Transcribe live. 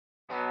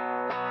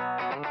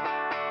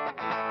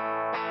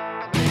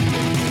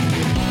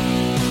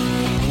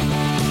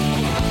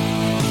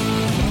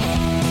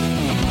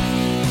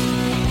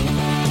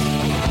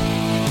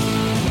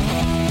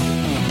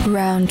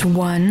Round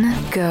one,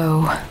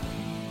 go.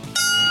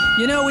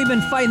 You know, we've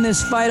been fighting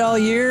this fight all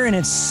year, and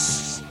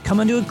it's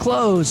coming to a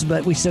close,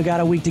 but we still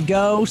got a week to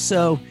go,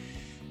 so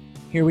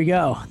here we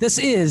go. This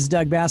is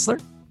Doug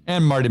Bassler.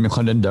 And Marty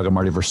McClendon, Doug and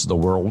Marty versus the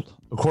world.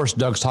 Of course,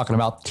 Doug's talking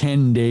about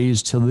 10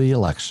 days till the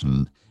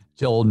election,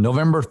 till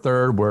November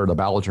 3rd, where the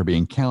ballots are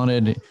being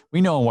counted. We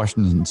know in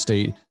Washington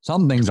State,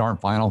 some things aren't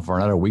final for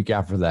another week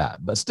after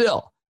that, but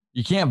still,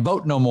 you can't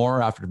vote no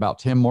more after about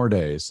 10 more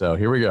days. So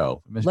here we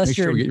go. Unless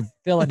you're in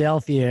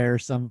Philadelphia or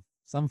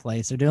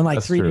someplace. They're doing like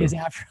That's 3 true. days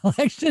after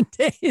election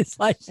day. It's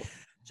like,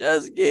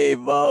 just keep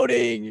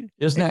voting.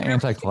 Isn't that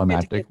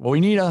anticlimactic? Well, we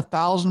need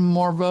 1,000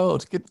 more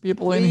votes. Get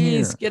people in here.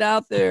 Please get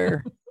out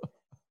there.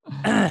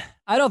 I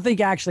don't think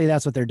actually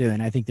that's what they're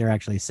doing. I think they're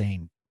actually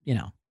saying, you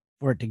know,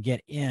 for it to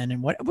get in,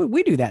 and what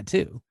we do that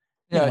too.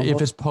 Yeah,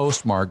 if it's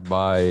postmarked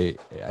by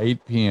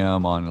 8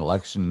 p.m. on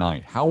election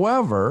night.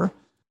 However,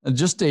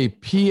 just a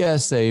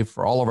PSA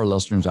for all of our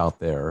listeners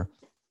out there,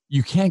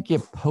 you can't get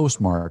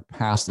postmarked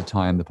past the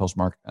time the post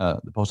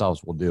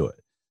office will do it.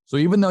 So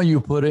even though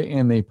you put it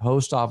in the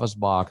post office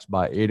box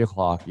by 8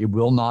 o'clock, it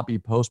will not be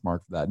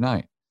postmarked for that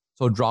night.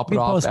 So drop it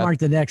off.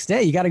 Postmarked the next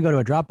day. You got to go to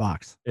a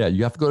Dropbox. Yeah,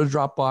 you have to go to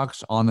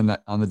Dropbox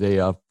on the day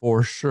of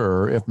for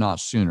sure, if not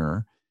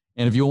sooner.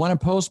 And if you want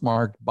to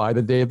postmark by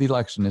the day of the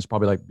election, it's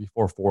probably like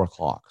before 4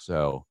 o'clock.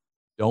 So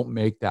don't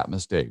make that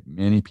mistake.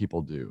 Many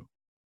people do.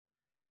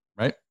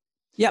 Right?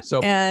 Yep.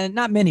 So, and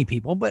not many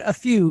people, but a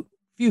few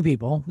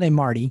people named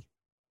Marty.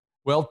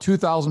 Well,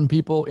 2,000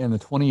 people in the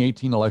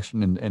 2018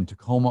 election in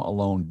Tacoma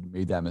alone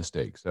made that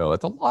mistake. So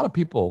it's a lot of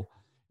people.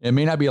 It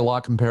may not be a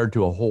lot compared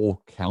to a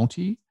whole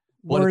county,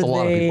 but it's a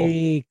lot of people. Were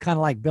they kind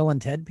of like Bill and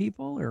Ted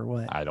people or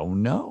what? I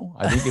don't know.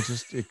 I think it's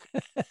just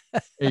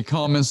a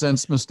common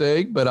sense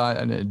mistake, but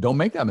don't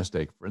make that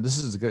mistake. This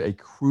is a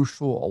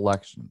crucial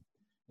election.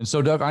 And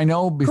so, Doug, I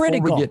know before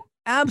we get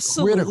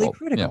absolutely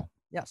critical. Yeah.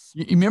 Yes.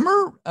 You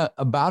remember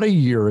about a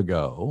year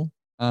ago?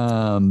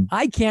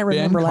 I can't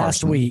remember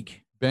last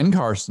week. Ben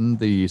Carson,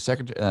 the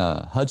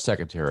HUD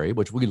secretary,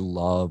 which we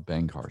love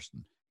Ben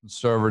Carson,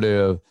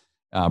 conservative,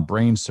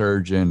 brain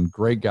surgeon,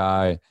 great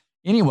guy.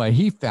 Anyway,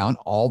 he found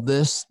all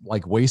this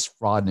like waste,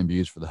 fraud, and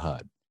abuse for the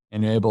HUD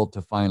and able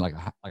to find like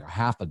a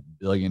 $500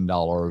 million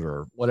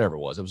or whatever it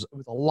was. It was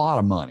a lot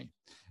of money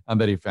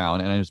that he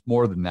found. And it's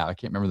more than that. I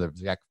can't remember the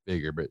exact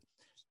figure, but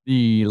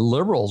the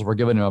liberals were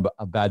giving him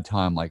a bad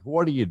time. Like,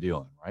 what are you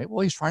doing? Right? Well,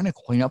 he's trying to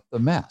clean up the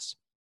mess.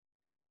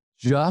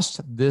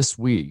 Just this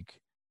week,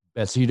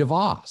 Betsy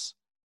DeVos,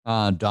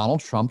 Donald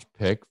Trump's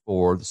pick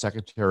for the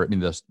secretary,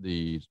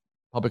 the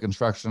public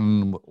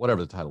instruction,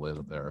 whatever the title is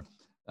up there,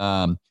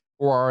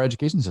 for our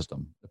education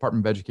system,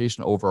 Department of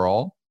Education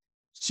overall.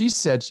 She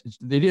said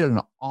they did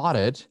an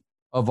audit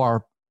of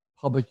our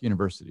public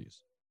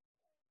universities,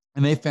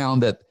 and they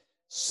found that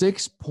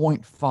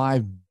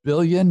 $6.5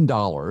 billion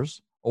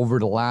over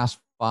the last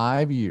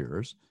 5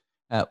 years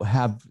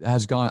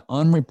has gone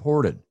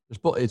unreported.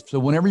 So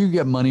whenever you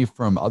get money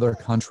from other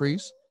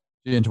countries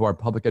into our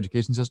public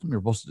education system, you're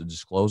supposed to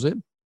disclose it.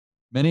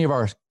 Many of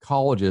our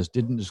colleges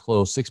didn't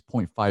disclose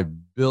 $6.5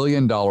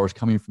 billion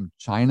coming from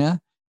China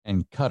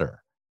and Qatar.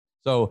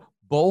 So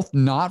both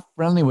not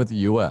friendly with the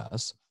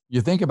U.S.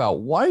 You think about,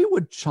 why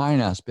would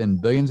China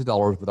spend billions of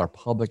dollars with our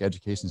public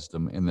education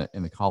system in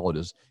the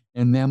colleges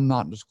and them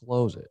not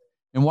disclose it?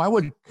 And why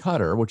would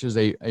Qatar, which is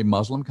a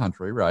Muslim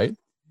country, right?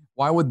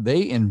 Why would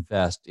they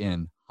invest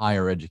in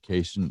higher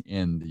education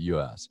in the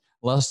U.S.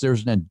 unless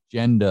there's an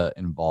agenda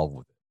involved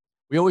with it?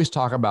 We always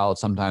talk about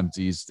sometimes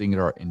these things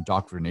are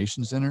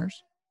indoctrination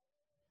centers.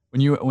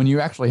 When you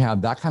actually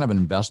have that kind of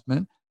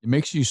investment, it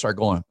makes you start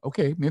going,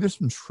 okay, maybe there's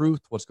some truth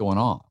to what's going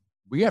on.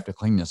 We have to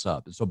clean this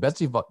up. And so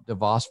Betsy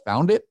DeVos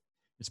found it.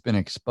 It's been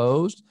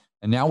exposed.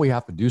 And now we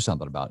have to do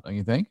something about it, don't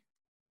you think?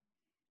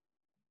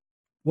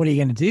 What are you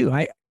going to do?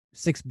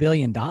 $6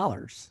 billion. I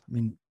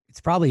mean,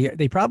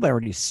 they probably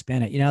already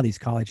spent it. You know how these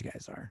college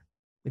guys are.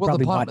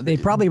 They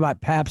probably bought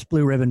Pabst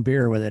Blue Ribbon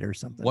beer with it or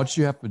something. What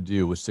you have to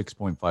do with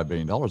 $6.5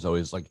 billion, though,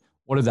 is like,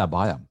 what did that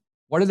buy them?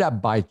 What did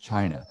that buy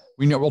China?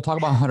 We'll talk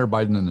about Hunter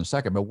Biden in a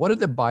second, but what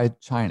did it buy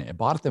China? It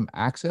bought them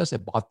access.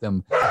 It bought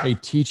them a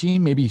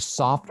teaching, maybe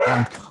soft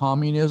on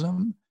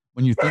communism.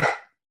 When you think,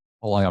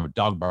 oh, I have a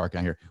dog bark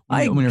out here.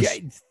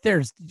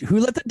 There's who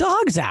let the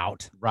dogs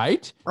out?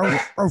 Right?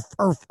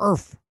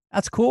 Urf.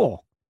 That's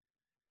cool.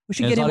 We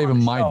should get it's him not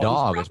even my show.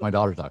 dog. It's my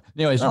daughter's dog.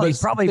 Anyways, he's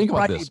probably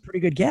a pretty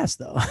good guess,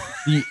 though.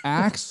 The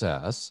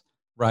access,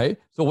 right?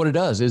 So what it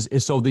does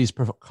is so these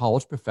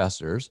college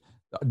professors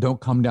don't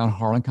come down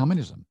hard on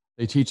communism.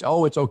 They teach,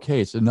 it's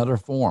okay. It's another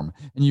form.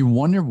 And you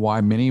wonder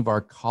why many of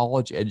our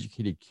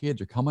college-educated kids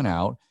are coming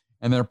out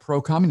and they're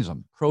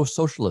pro-communism,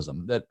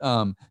 pro-socialism, that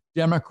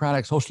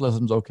democratic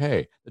socialism is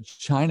okay, that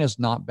China's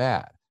not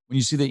bad. When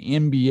you see the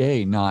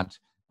NBA not,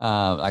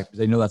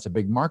 they know that's a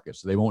big market,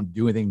 so they won't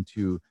do anything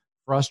to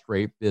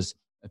frustrate this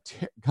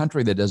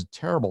country that does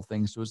terrible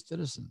things to its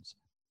citizens.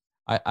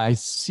 I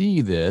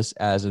see this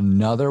as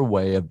another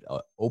way of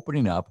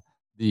opening up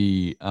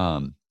the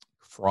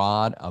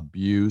fraud,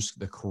 abuse,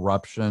 the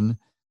corruption,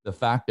 the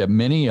fact that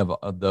many of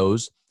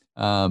those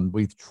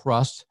we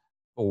trust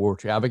or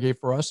to advocate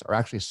for us are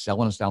actually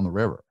selling us down the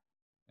river.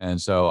 And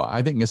so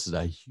I think this is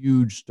a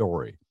huge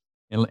story.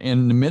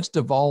 In the midst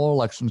of all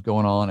elections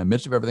going on, in the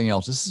midst of everything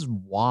else, this is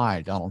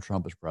why Donald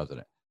Trump is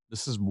president.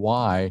 This is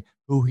why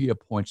who he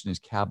appoints in his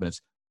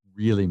cabinets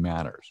really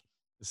matters.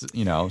 This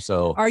is,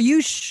 so. Are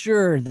you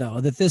sure,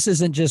 though, that this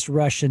isn't just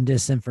Russian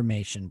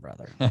disinformation,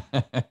 brother?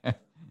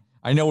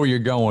 I know where you're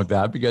going with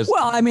that because.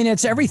 Well, I mean,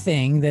 it's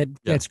everything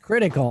that's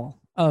critical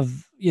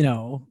of,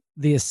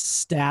 the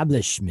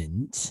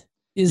establishment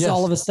is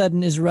all of a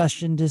sudden is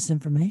Russian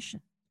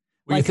disinformation.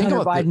 Well, like Hunter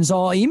Biden's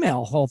all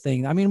email whole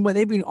thing. I mean,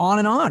 they've been on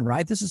and on,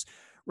 right? This is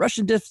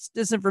Russian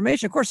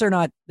disinformation. Of course, they're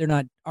not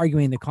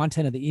arguing the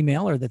content of the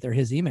email or that they're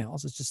his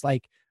emails. It's just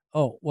like,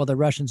 oh, well, the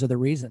Russians are the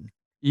reason.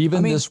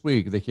 Even this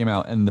week, they came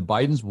out, and the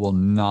Bidens will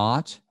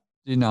not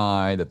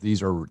deny that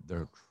these are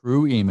their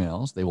true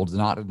emails. They will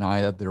not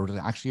deny that there was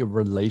actually a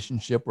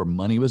relationship where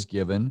money was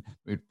given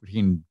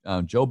between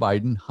Joe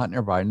Biden,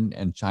 Hunter Biden,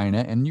 and China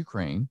and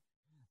Ukraine.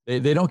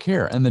 They don't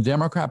care. And the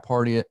Democrat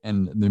Party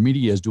and the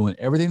media is doing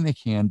everything they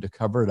can to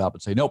cover it up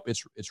and say, nope,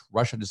 it's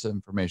Russia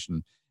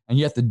disinformation. And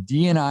yet the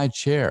DNI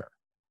chair,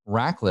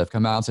 Ratcliffe,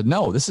 come out and said,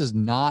 no, this is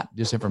not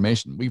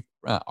disinformation.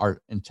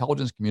 Our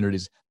intelligence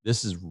communities,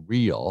 this is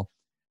real.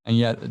 And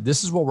yet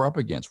this is what we're up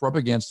against. We're up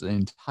against an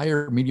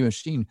entire media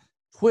machine,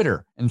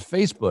 Twitter and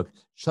Facebook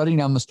shutting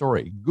down the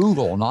story,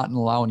 Google not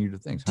allowing you to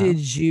think.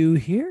 Did you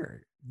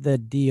hear the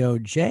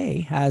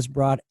DOJ has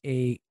brought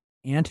a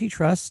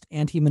antitrust,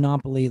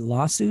 anti-monopoly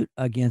lawsuit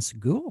against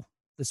Google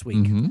this week?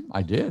 Mm-hmm,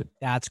 I did.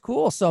 That's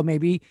cool. So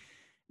maybe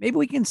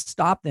we can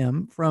stop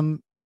them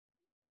from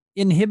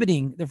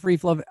inhibiting the free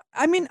flow.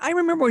 I mean, I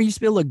remember when you used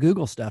to be able to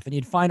Google stuff and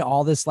you'd find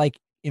all this like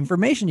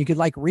information you could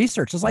like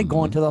research. It's like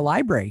going to the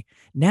library.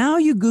 Now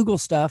you Google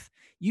stuff,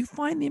 you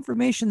find the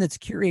information that's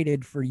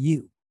curated for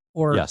you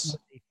or what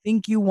they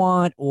think you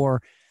want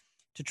or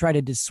to try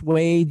to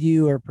dissuade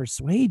you or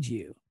persuade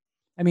you.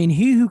 I mean,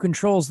 he who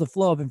controls the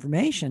flow of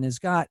information has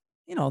got,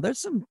 there's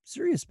some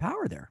serious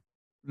power there.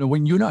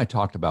 When you and I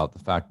talked about the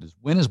fact is,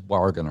 when is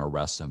Barr going to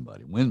arrest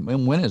somebody?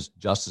 When is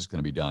justice going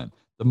to be done?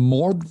 The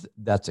more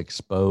that's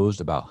exposed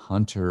about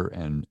Hunter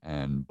and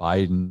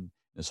Biden,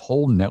 this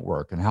whole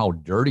network and how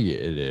dirty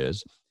it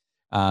is,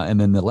 and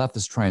then the left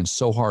is trying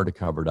so hard to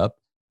cover it up.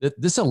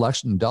 This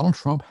election, Donald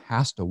Trump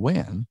has to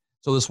win,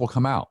 so this will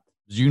come out.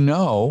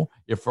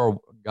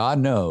 God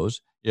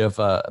knows, if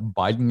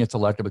Biden gets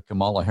elected with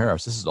Kamala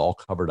Harris, this is all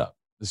covered up.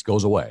 This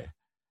goes away.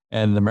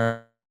 And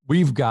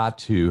we've got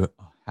to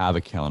have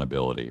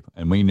accountability.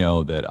 And we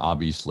know that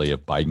obviously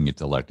if Biden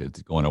gets elected,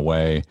 it's going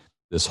away.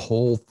 This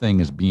whole thing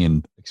is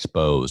being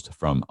exposed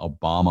from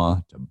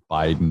Obama to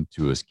Biden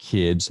to his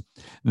kids.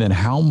 And then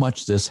how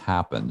much this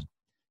happened.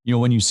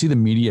 When you see the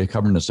media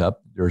covering this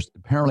up,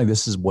 apparently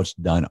this is what's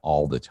done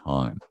all the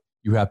time.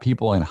 You have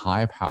people in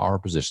high power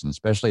positions,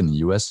 especially in the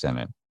U.S.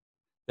 Senate,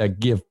 that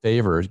give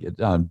favors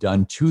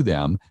done to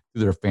them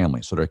through their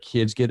family. So their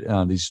kids get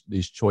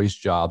these choice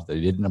jobs they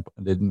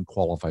didn't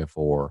qualify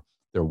for.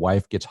 Their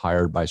wife gets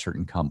hired by a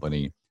certain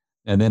company,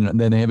 and then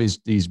they have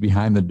these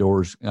behind the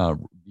doors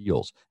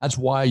deals. That's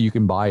why you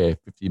can buy a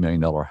 $50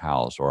 million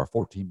house or a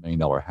 $14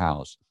 million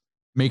house,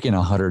 making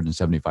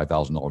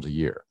 $175,000 a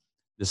year.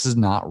 This is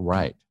not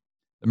right.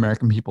 The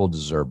American people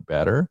deserve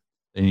better.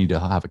 They need to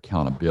have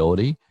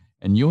accountability,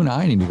 and you and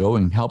I need to go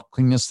and help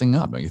clean this thing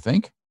up. Don't you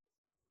think?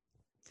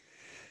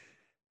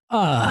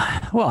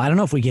 Well, I don't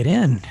know if we get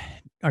in.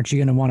 Aren't you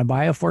going to want to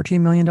buy a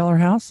 $14 million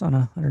house on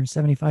a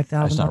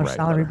 $175,000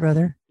 salary,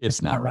 brother?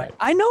 It's not right.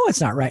 I know it's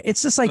not right.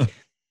 It's just like,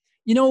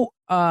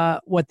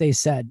 what they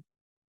said,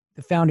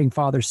 the founding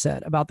fathers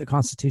said about the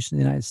Constitution of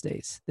the United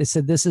States. They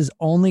said, this is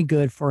only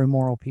good for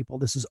immoral people.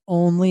 This is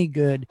only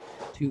good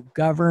to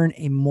govern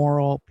a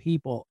moral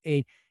people.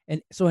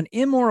 And so an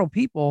immoral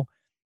people,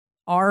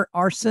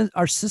 our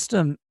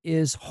system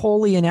is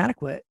wholly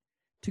inadequate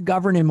to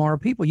govern immoral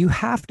people. You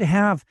have to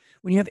have,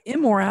 when you have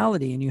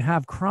immorality and you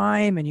have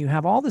crime and you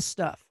have all this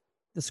stuff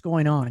that's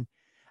going on,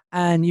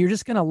 and you're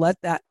just going to let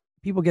that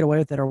people get away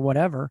with it or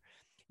whatever,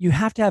 you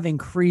have to have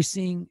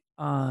increasing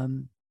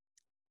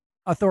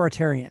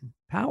authoritarian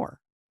power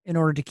in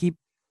order to keep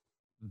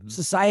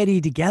society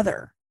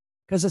together,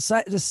 because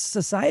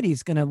society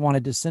is going to want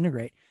to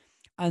disintegrate.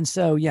 And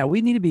so,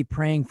 we need to be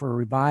praying for a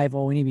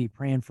revival. We need to be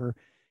praying for,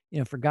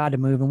 for God to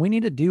move, and we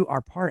need to do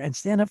our part and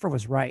stand up for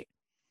what's right.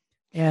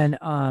 And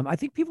I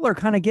think people are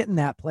kind of getting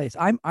that place.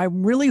 I'm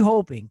really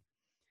hoping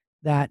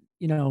that,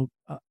 a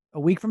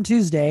week from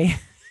Tuesday,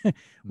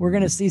 we're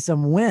going to see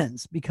some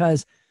wins,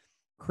 because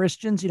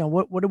Christians,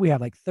 what do we have?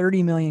 Like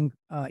 30 million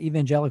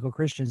evangelical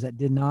Christians that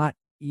did not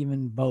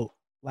even vote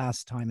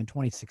last time in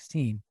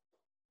 2016.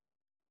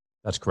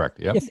 That's correct.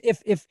 Yeah.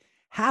 If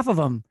half of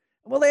them,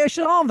 well, they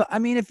should all. I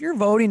mean, if you're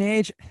voting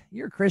age,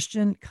 you're a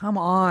Christian. Come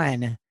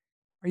on,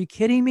 are you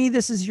kidding me?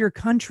 This is your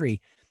country.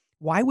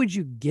 Why would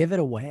you give it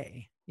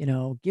away?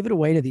 Give it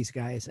away to these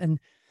guys. And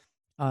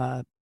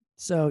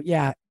so,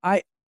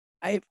 I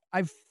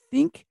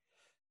think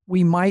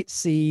we might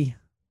see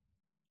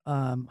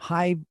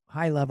high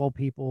level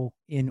people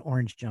in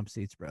orange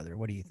jumpsuits, brother.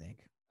 What do you think?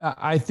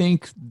 I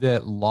think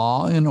that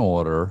law and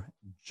order,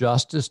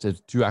 justice,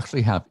 to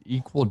actually have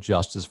equal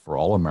justice for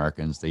all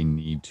Americans, they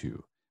need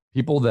to.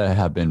 People that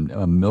have been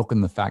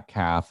milking the fat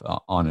calf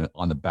on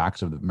the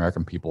backs of the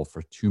American people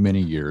for too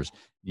many years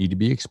need to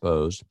be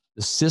exposed.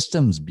 The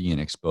system's being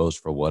exposed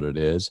for what it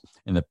is,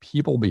 and the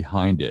people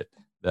behind it,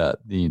 the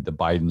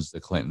Bidens, the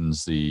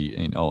Clintons, the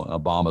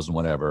Obamas, and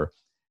whatever,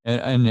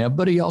 and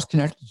everybody else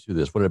connected to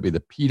this, whether it be the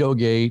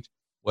pedogate,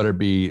 whether it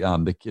be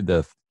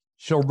the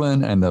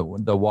children and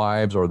the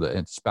wives or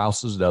the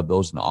spouses of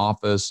those in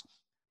office,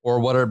 or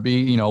whether it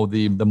be,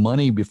 the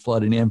money be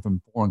flooding in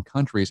from foreign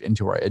countries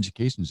into our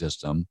education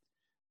system.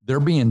 We're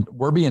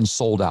being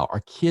sold out.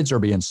 Our kids are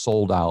being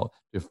sold out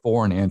to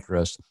foreign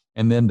interests.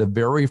 And then the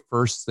very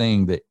first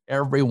thing that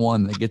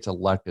everyone that gets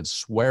elected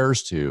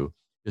swears to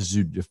is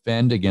to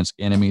defend against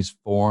enemies,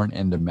 foreign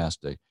and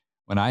domestic.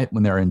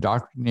 When they're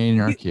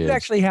indoctrinating our kids, you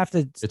actually have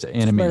to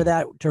swear to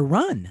that to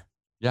run.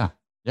 Yeah.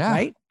 Yeah.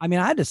 Right. I mean,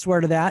 I had to swear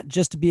to that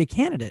just to be a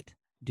candidate.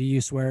 Do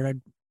you swear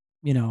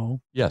to,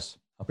 yes,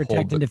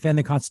 protect and defend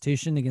the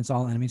Constitution against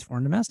all enemies,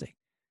 foreign and domestic?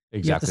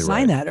 Exactly. You have to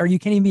sign that, or you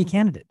can't even be a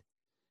candidate.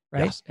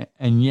 Right. Yes.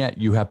 And yet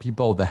you have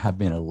people that have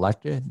been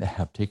elected, that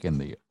have taken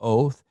the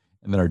oath,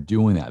 and that are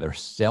doing that. They're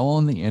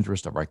selling the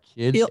interest of our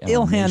kids.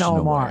 Ilhan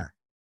Omar,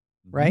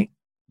 right?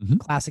 Mm-hmm.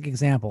 Classic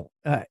example.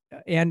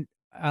 And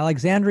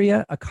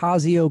Alexandria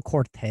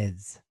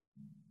Ocasio-Cortez.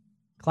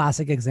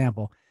 Classic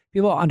example.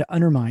 People want to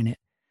undermine it.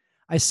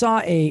 I saw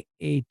a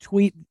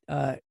tweet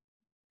a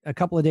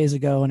couple of days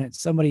ago, and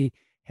somebody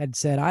had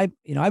said, I've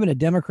been a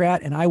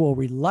Democrat and I will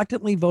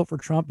reluctantly vote for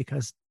Trump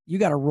because you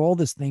got to roll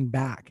this thing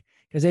back,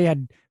 because they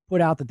had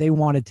put out that they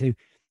wanted to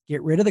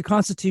get rid of the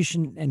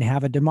Constitution and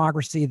have a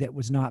democracy that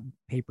was not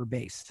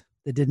paper-based,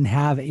 that didn't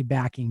have a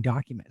backing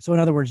document. So in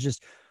other words,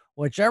 just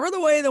whichever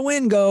the way the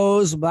wind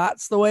goes,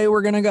 that's the way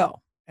we're going to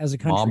go as a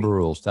country. Mob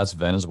rules. That's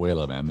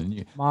Venezuela,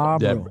 man.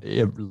 Mob rules.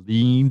 It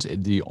leans,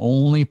 the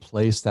only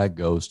place that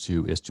goes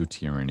to is to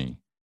tyranny,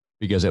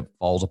 because it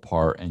falls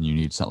apart and you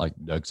need something, like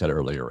Doug said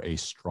earlier, a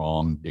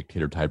strong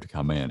dictator type to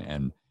come in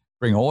and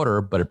bring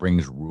order, but it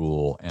brings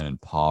rule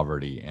and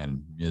poverty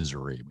and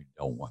misery. We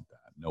don't want that.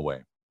 No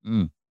way.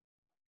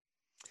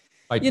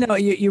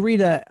 You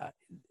read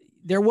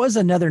there was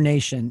another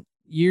nation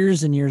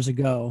years and years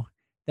ago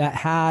that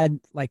had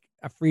like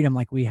a freedom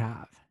like we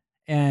have.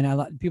 And a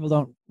lot people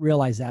don't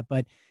realize that,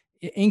 but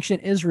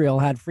ancient Israel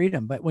had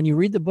freedom. But when you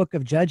read the book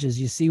of Judges,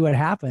 you see what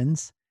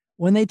happens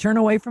when they turn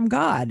away from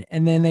God,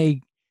 and then they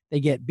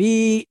get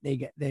beat, they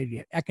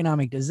get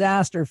economic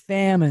disaster,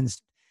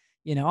 famines,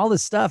 all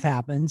this stuff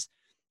happens.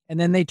 And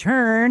then they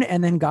turn,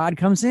 and then God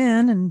comes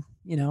in and,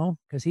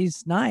 because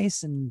he's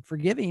nice and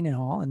forgiving and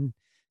all, and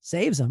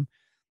saves them.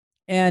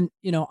 And,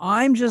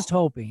 I'm just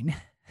hoping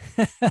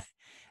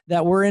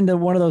that we're into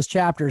one of those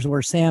chapters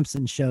where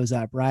Samson shows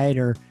up, right?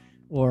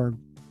 Or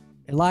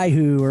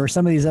Elihu, or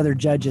some of these other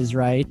judges,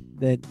 right?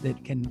 That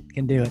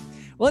can do it.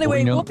 Well,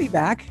 anyway, we'll be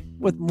back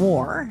with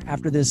more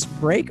after this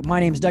break. My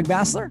name is Doug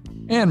Bassler.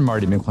 And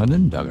Marty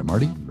McClendon, Doug and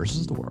Marty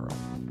versus the world.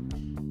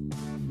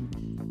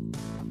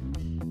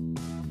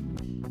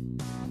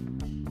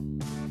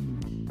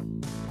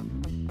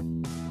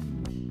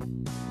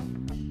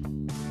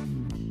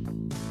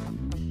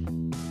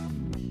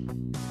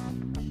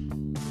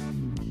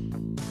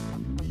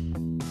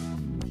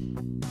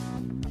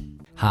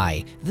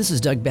 Hi, this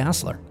is Doug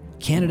Bassler,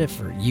 candidate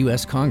for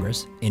U.S.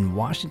 Congress in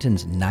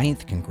Washington's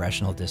 9th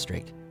Congressional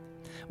District.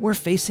 We're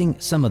facing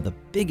some of the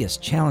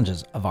biggest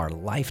challenges of our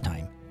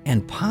lifetime,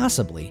 and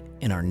possibly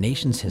in our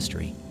nation's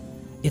history.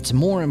 It's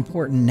more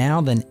important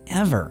now than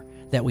ever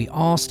that we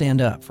all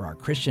stand up for our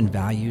Christian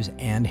values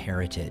and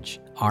heritage.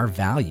 Our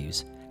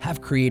values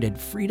have created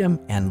freedom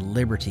and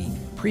liberty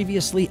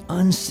previously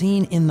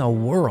unseen in the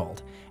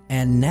world,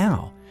 and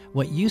now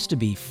what used to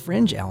be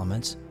fringe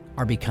elements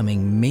are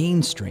becoming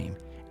mainstream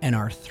and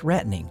are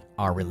threatening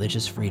our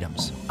religious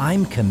freedoms.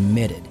 I'm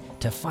committed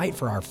to fight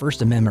for our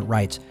First Amendment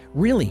rights,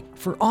 really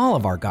for all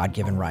of our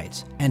God-given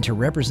rights, and to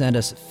represent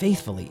us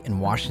faithfully in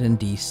Washington,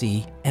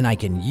 D.C., and I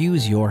can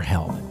use your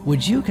help.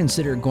 Would you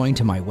consider going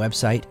to my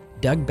website,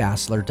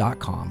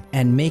 dougbassler.com,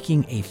 and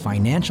making a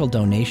financial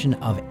donation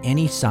of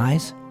any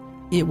size?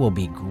 It will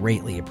be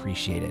greatly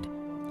appreciated.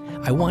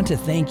 I want to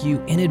thank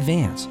you in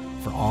advance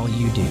for all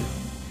you do.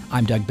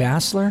 I'm Doug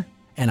Bassler,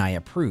 and I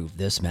approve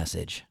this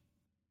message.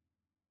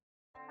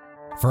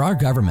 For our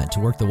government to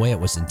work the way it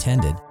was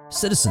intended,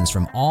 citizens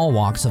from all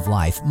walks of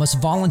life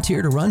must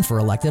volunteer to run for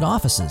elected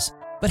offices.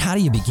 But how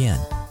do you begin?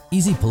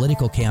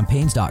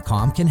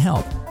 EasyPoliticalCampaigns.com can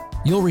help.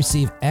 You'll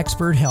receive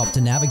expert help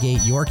to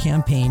navigate your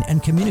campaign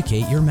and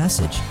communicate your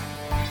message.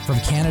 From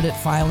candidate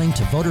filing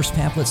to voters'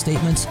 pamphlet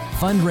statements,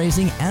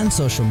 fundraising, and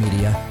social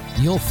media,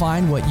 you'll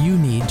find what you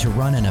need to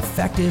run an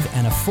effective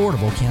and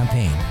affordable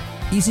campaign.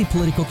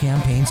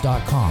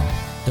 EasyPoliticalCampaigns.com.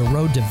 The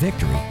road to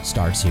victory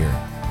starts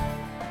here.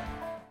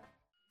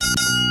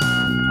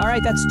 All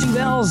right, that's two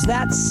bells.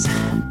 That's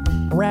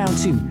round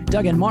two.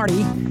 Doug and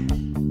Marty,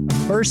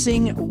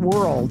 versing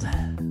world.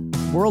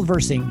 World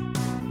versing.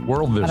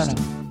 World versing. I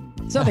don't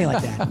know. Something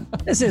like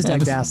that. This is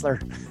Doug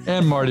Basler.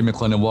 And Marty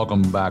McClendon.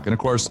 Welcome back. And of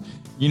course,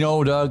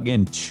 Doug,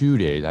 in 2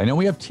 days, I know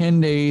we have 10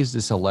 days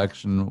this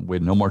election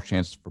with no more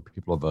chances for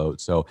people to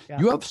vote. So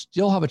you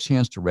still have a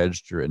chance to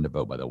register and to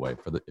vote, by the way.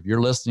 If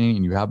you're listening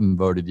and you haven't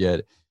voted yet,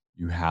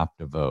 you have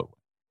to vote.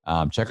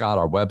 Check out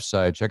our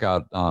website, check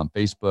out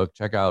Facebook,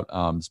 check out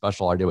the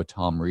special I did with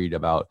Tom Reed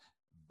about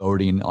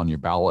voting on your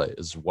ballot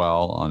as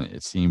well,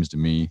 it seems to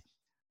me.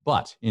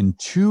 But in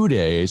 2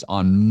 days,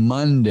 on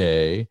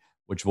Monday,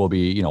 which will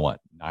be,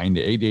 9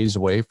 to 8 days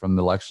away from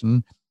the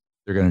election,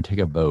 they're going to take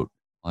a vote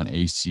on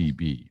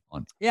ACB.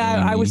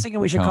 I was thinking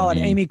we should call it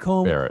Amy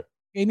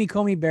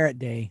Coney Barrett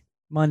Day,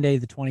 Monday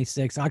the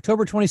 26th,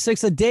 October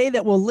 26th, a day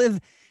that will live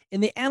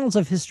in the annals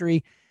of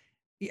history.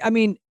 I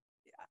mean,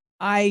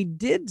 I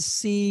did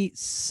see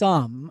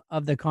some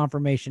of the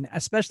confirmation,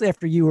 especially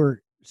after you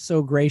were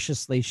so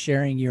graciously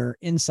sharing your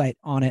insight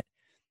on it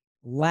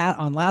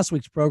on last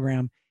week's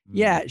program.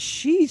 Yeah,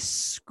 she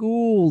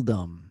schooled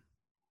them.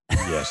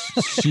 Yes,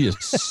 she is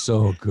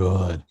so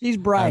good. She's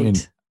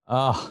bright.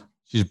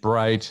 She's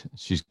bright.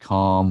 She's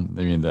calm.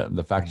 I mean,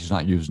 the fact that she's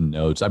not using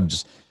notes.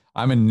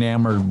 I'm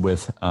enamored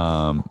with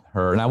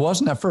her. And I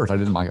wasn't at first. I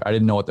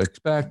didn't know what to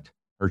expect.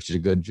 Heard she's a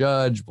good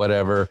judge,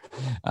 whatever.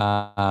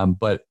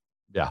 But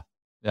yeah,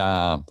 very,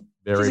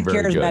 she's a very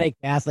charismatic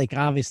good. Catholic.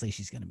 Obviously,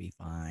 she's going to be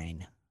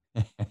fine.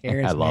 I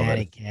love it.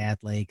 Charismatic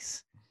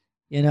Catholics,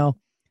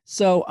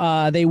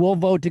 So they will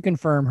vote to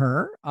confirm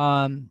her.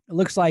 It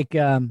looks like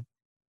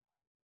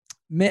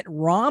Mitt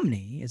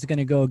Romney is going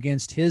to go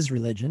against his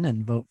religion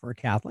and vote for a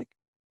Catholic.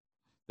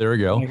 There we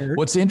go.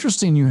 What's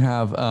interesting, you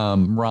have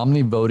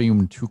Romney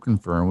voting to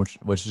confirm,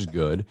 which is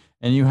good.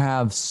 And you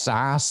have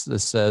Sass that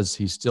says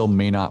he still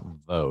may not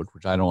vote,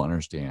 which I don't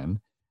understand.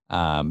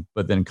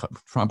 But then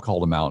Trump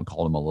called him out and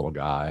called him a little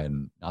guy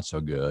and not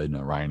so good, and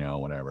a rhino,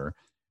 whatever.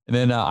 And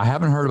then I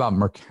haven't heard about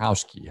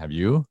Murkowski. Have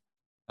you?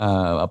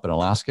 Up in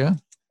Alaska?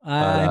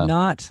 I'm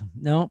not.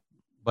 No.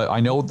 But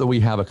I know that we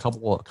have a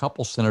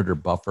couple Senator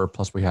Buffer,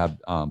 plus we have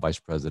Vice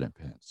President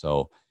Pence.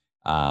 So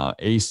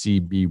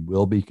ACB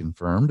will be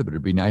confirmed, but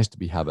it'd be nice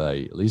to have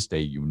at least a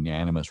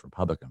unanimous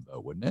Republican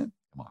vote, wouldn't it?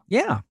 Come on.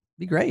 Yeah,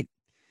 be great.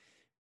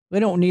 We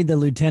don't need the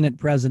lieutenant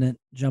president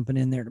jumping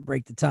in there to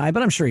break the tie,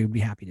 but I'm sure he would be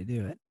happy to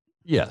do it.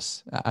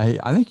 Yes,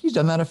 I think he's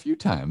done that a few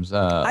times.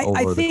 I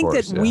think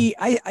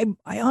that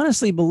I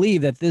honestly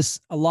believe that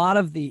a lot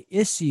of the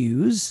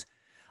issues,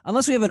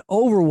 unless we have an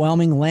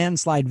overwhelming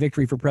landslide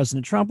victory for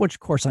President Trump, which of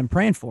course I'm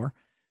praying for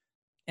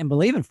and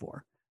believing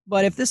for,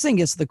 but if this thing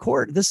gets to the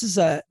court, this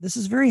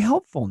is very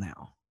helpful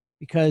now,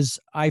 because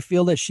I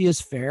feel that she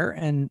is fair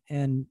and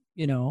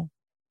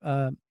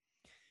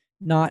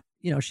not,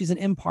 she's an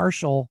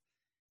impartial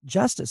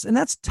justice, and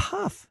that's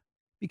tough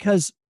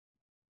because,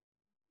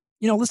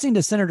 listening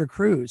to Senator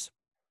Cruz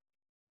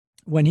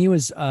when he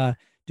was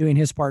doing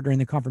his part during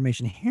the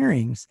confirmation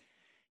hearings,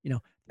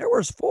 there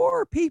was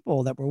 4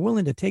 people that were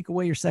willing to take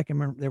away your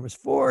second. There was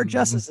 4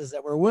 justices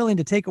that were willing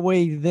to take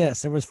away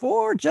this. There was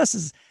 4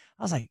 justices.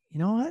 I was like, you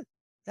know what?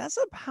 That's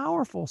a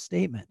powerful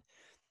statement,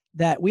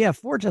 that we have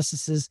 4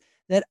 justices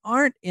that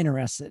aren't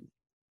interested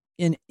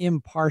in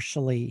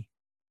impartially,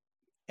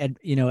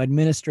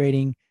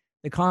 administrating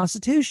the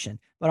Constitution,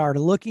 but are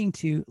looking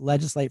to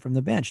legislate from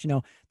the bench.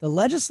 The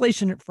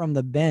legislation from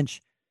the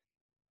bench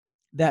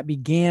that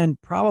began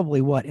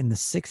probably in the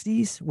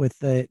 60s with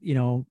the,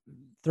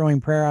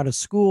 throwing prayer out of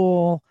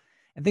school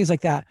and things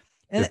like that.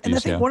 And I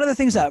think one of the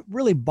things that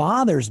really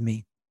bothers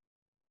me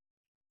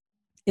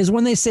is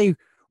when they say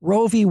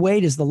Roe v.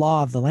 Wade is the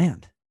law of the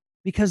land,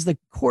 because the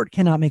court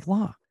cannot make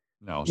law.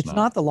 No, it's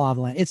not the law of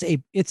the land.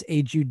 It's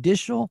a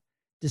judicial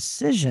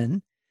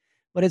decision,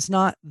 but it's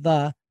not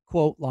the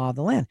quote law of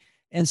the land.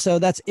 And so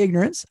that's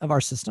ignorance of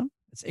our system.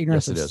 It's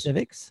ignorance of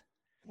civics.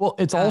 Well,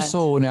 it's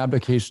also an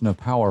abdication of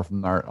power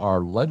from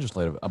our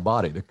legislative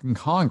body. The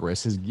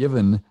Congress has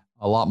given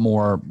a lot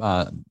more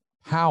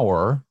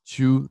power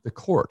to the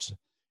courts,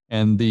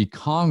 and the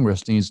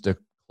Congress needs to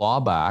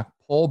pull back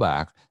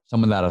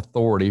some of that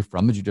authority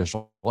from the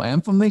judicial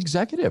and from the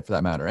executive, for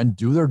that matter, and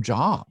do their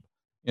job.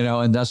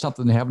 And that's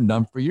something they haven't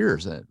done for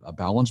years. A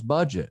balanced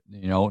budget,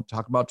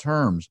 talk about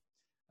terms.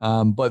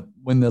 But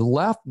when the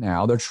left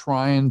now, they're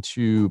trying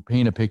to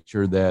paint a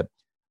picture that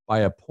by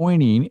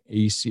confirming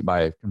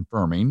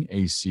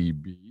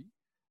ACB,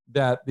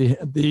 that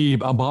the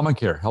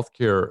Obamacare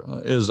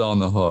healthcare is on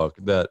the hook,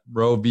 that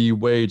Roe v.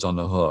 Wade's on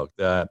the hook,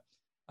 that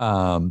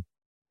on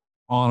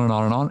and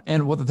on and on.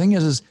 And what the thing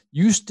is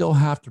you still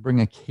have to bring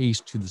a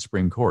case to the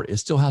Supreme Court. It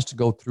still has to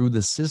go through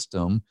the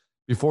system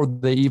before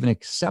they even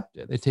accept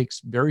it. It takes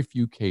very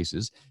few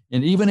cases.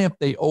 And even if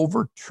they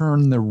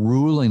overturn the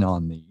ruling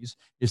on these,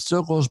 it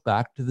still goes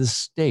back to the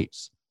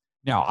states.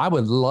 Now, I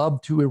would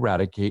love to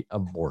eradicate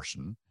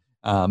abortion,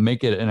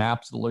 make it an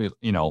absolute,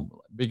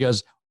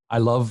 because I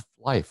love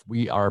life.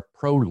 We are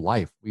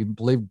pro-life. We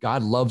believe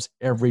God loves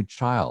every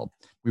child.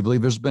 We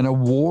believe there's been a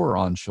war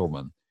on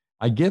children.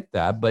 I get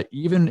that, but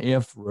even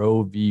if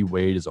Roe v.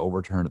 Wade is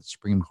overturned at the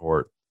Supreme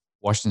Court,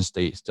 Washington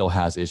State still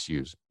has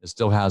issues. It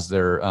still has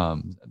their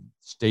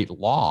state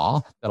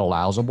law that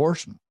allows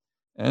abortion.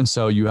 And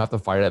so you have to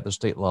fight at the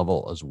state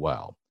level as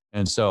well.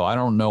 And so I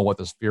don't know what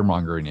this fear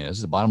mongering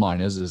is. The bottom line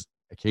is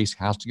a case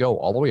has to go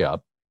all the way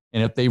up.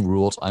 And if they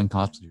rule it's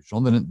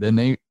unconstitutional, then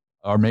they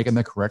are making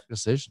the correct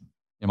decision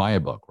in my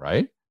book,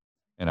 right?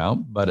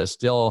 But it's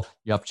still,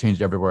 you have to change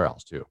it everywhere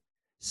else too.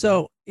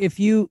 So if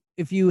you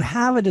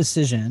have a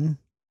decision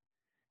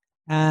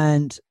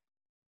and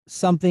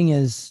something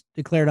is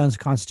declared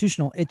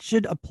unconstitutional, it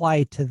should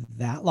apply to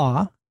that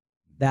law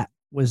that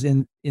was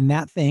in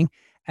that thing.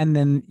 And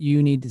then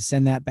you need to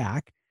send that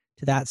back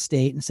to that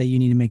state and say, you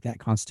need to make that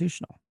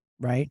constitutional,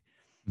 right?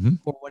 Mm-hmm.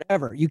 Or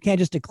whatever. You can't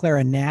just declare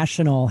a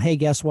national, hey,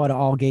 guess what?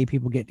 All gay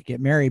people get to get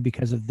married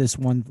because of this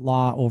one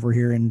law over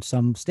here in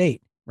some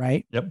state,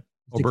 right? Yep.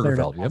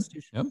 Obergefell,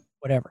 yep.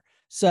 Whatever.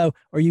 So,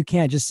 or you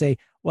can't just say,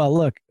 well,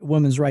 look,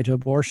 women's right to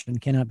abortion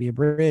cannot be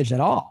abridged at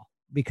all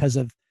because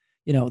of,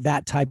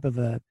 that type of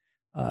a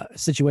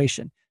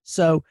situation.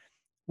 So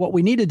what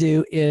we need to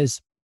do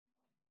is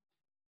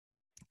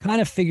kind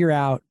of figure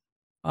out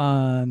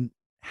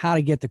how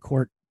to get the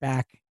court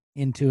back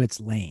into its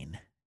lane,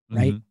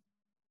 right? Mm-hmm.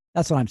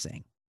 That's what I'm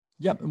saying.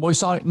 Yeah, well, we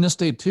saw it in this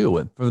state too.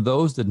 And for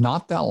those that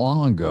not that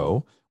long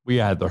ago, we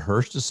had the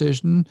Hearst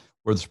decision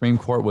where the Supreme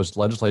Court was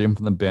legislating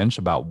from the bench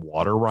about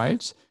water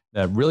rights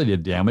that really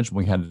did damage.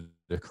 We had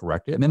to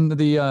correct it. And then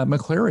the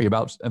McCleary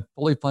about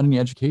fully funding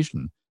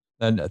education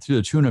and to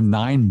the tune of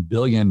 $9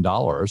 billion.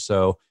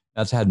 So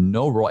that's had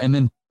no role. And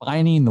then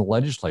fining the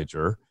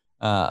legislature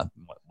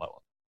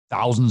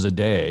thousands a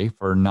day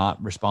for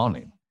not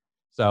responding.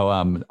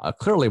 So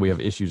clearly we have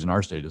issues in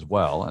our state as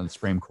well, and the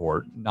Supreme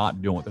Court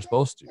not doing what they're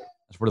supposed to.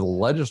 That's where the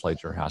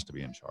legislature has to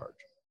be in charge.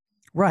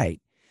 Right.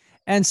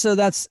 And so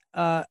that's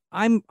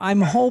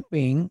I'm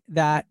hoping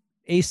that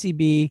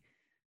ACB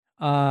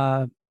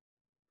can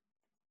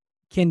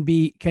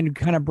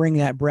kind of bring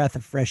that breath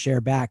of fresh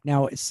air back.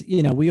 Now it's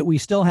we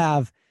still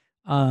have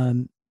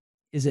who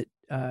is it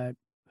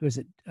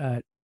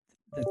the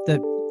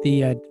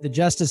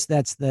justice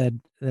that's the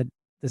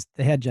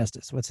head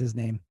justice, what's his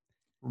name?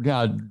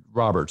 Yeah,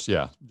 Roberts.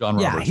 Yeah, John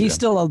Roberts. Yeah, he's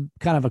still a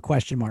kind of a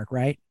question mark,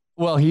 right?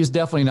 Well, he's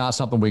definitely not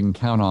something we can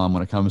count on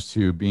when it comes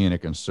to being a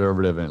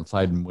conservative and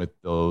siding with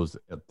those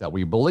that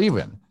we believe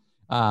in.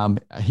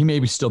 He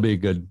may still be a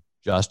good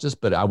justice,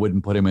 but I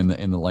wouldn't put him in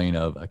the lane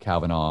of a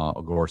Kavanaugh,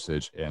 a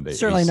Gorsuch, and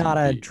certainly not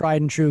a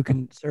tried and true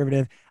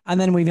conservative. And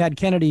then we've had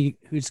Kennedy,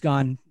 who's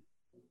gone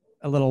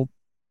a little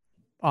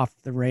off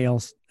the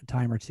rails a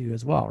time or two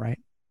as well, right?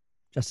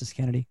 Justice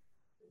Kennedy.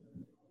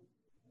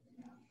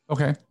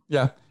 Okay.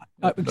 Yeah.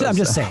 I'm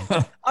just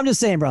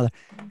saying, brother.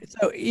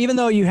 So even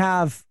though you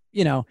have,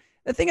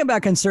 the thing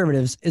about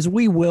conservatives is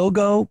we will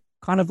go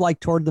kind of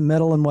like toward the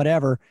middle and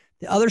whatever.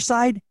 The other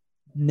side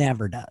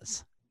never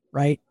does.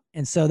 Right.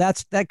 And so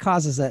that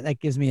causes that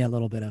gives me a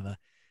little bit of a,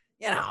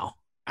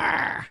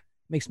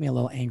 makes me a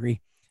little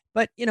angry,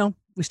 but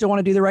we still want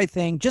to do the right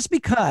thing. Just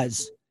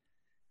because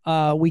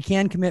we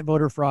can commit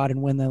voter fraud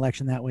and win the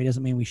election that way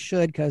doesn't mean we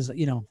should, because,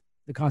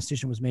 the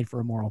Constitution was made for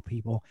a moral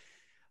people.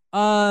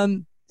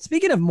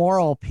 Speaking of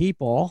moral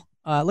people,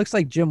 it looks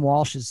like Jim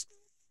Walsh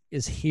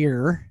is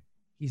here.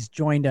 He's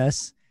joined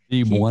us.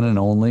 The one and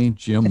only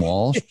Jim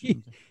Walsh.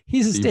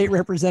 He's a state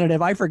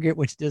representative. I forget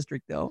which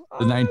district though.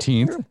 The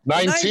 19th.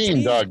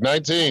 19, Doug.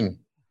 19.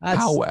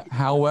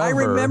 However, I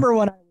remember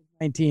when I was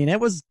 19. It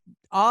was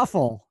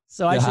awful.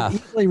 So I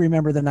should easily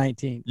remember the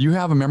 19th. You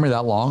have a memory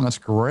that long? That's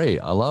great.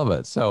 I love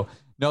it. So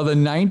no, the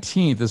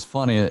 19th is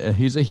funny.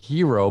 He's a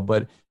hero,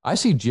 but I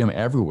see Jim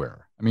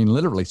everywhere. I mean,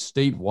 literally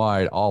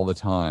statewide all the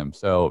time.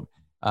 So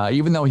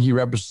even though he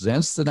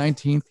represents the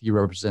 19th, he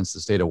represents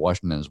the state of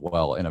Washington as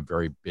well in a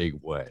very big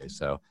way.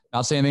 So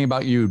not saying anything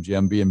about you,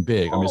 Jim, being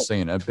big. I'm just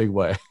saying in a big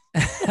way.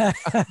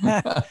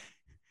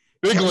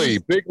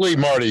 Bigly,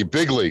 Marty,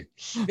 bigly.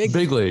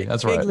 Bigly,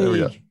 that's right. There we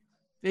go.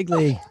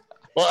 Bigly.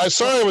 Well, I'm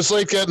sorry I was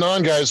late getting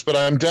on, guys, but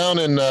I'm down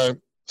in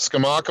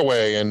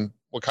Skamokaway in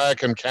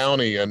Wahkiakum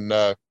County, and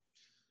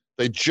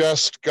they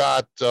just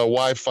got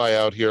Wi-Fi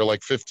out here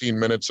like 15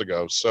 minutes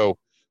ago. So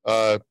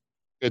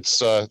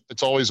it's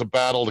always a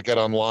battle to get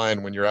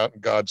online when you're out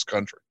in God's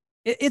country.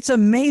 It's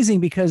amazing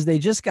because they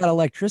just got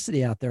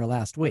electricity out there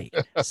last week.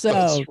 So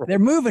right. They're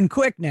moving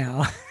quick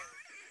now.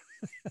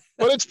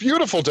 But it's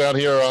beautiful down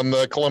here on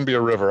the Columbia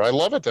River. I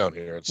love it down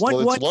here. It's a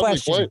lovely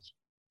place.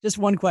 Just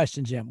one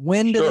question, Jim.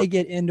 When do they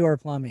get indoor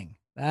plumbing?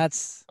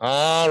 That's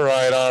all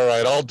right.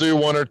 I'll do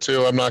one or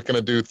two. I'm not going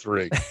to do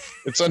three.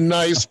 It's a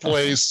nice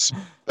place.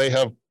 They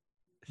have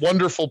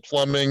wonderful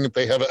plumbing.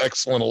 They have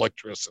excellent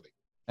electricity.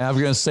 And I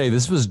was going to say,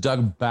 this was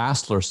Doug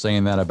Bassler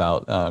saying that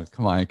about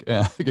County.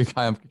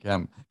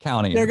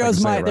 There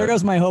goes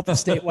my hope of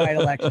statewide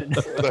election.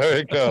 There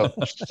you go.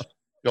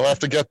 You'll have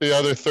to get the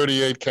other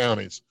 38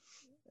 counties.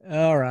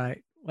 All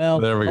right. Well,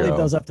 there we go. Leave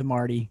those up to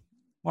Marty.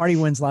 Marty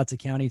wins lots of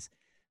counties.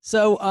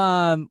 So,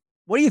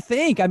 what do you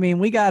think? I mean,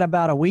 we got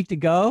about a week to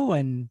go,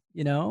 and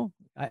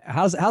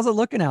how's it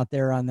looking out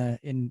there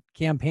in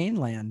campaign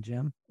land,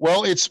 Jim?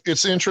 Well,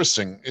 it's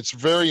interesting. It's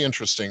very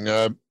interesting.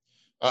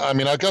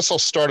 I guess I'll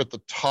start at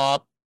the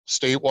top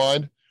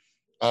statewide.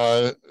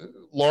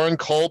 Lauren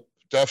Culp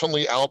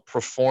definitely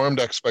outperformed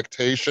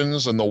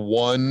expectations in the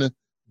one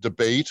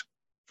debate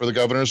for the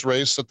governor's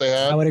race that they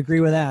had. I would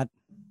agree with that.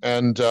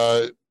 And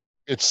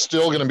it's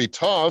still going to be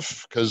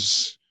tough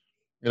because,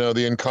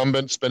 the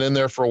incumbent's been in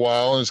there for a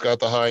while and he's got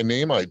the high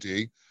name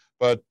ID.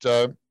 But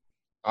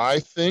I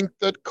think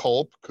that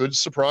Culp could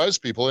surprise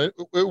people. It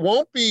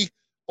won't be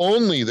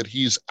only that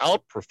he's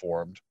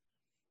outperformed.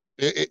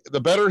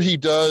 The better he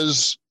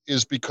does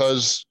is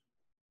because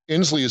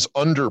Inslee is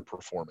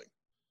underperforming.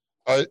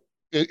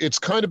 It's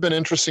kind of been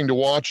interesting to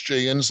watch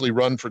Jay Inslee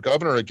run for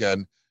governor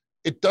again.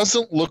 It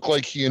doesn't look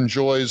like he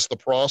enjoys the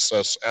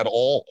process at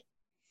all.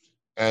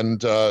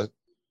 And,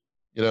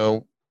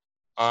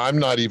 I'm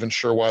not even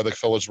sure why the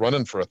fellow's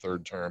running for a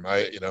third term.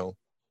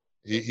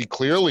 He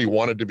clearly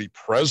wanted to be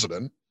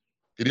president.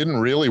 He didn't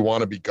really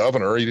want to be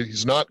governor.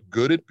 He's not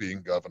good at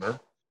being governor.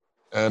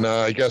 And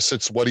I guess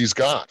it's what he's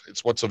got.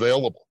 It's what's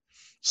available.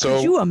 So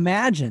could you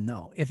imagine,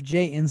 though, if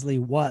Jay Inslee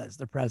was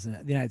the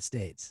president of the United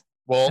States?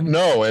 Well,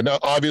 no, and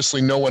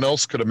obviously no one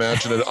else could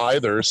imagine it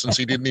either, since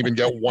he didn't even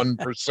get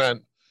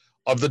 1%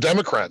 of the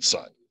Democrat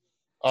side.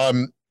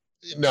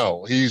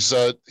 No, he's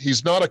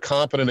not a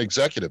competent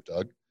executive,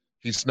 Doug.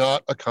 He's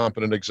not a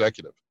competent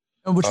executive.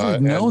 Which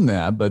we've known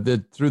that, but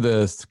through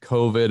this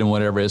COVID and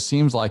whatever, it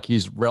seems like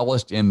he's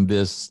relished in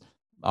this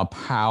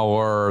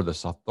power,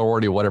 this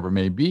authority, whatever it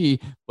may be.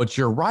 But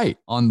you're right,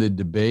 on the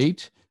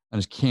debate, on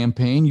his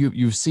campaign,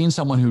 you've seen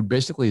someone who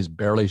basically is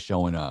barely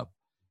showing up.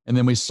 And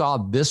then we saw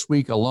this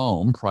week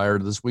alone, prior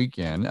to this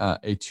weekend, a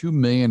 $2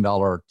 million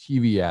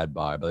TV ad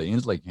buy by the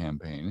Inslee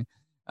campaign,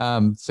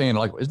 saying,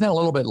 like, isn't that a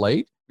little bit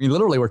late? I mean,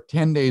 literally, we're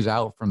 10 days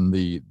out from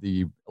the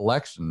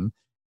election.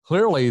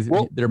 Clearly,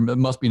 there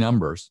must be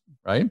numbers,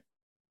 right?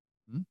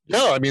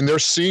 Yeah, I mean, they're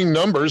seeing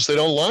numbers they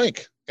don't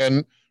like.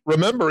 And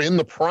remember, in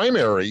the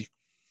primary,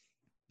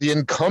 the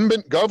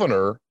incumbent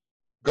governor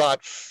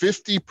got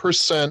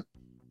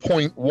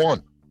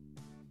 50.1,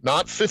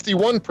 not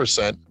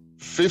 51%,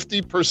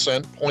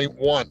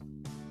 50.1.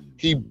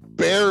 He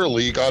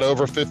barely got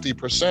over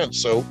 50%.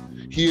 So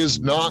he is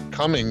not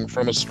coming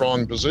from a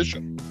strong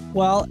position.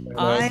 Well,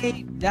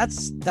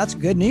 that's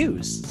good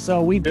news.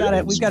 So we've got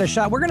a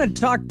shot. We're going to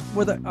talk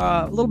with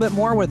a little bit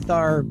more with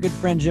our good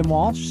friend Jim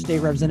Walsh, state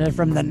representative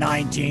from the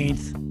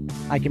 19th.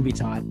 I can be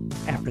taught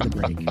after the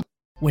break.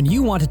 When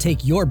you want to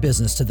take your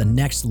business to the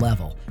next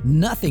level,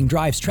 nothing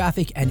drives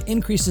traffic and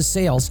increases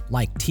sales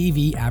like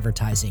TV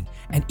advertising.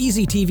 And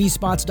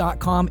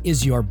EasyTVSpots.com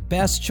is your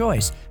best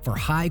choice for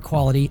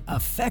high-quality,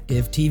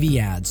 effective TV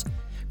ads.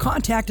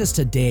 Contact us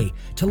today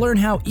to learn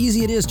how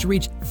easy it is to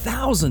reach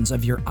thousands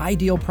of your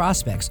ideal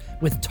prospects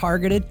with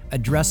targeted,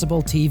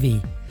 addressable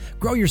TV.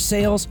 Grow your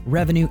sales,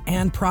 revenue,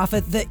 and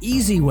profit the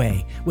easy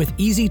way with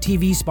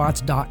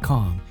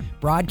EasyTVSpots.com.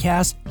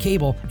 Broadcast,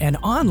 cable, and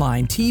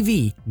online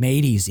TV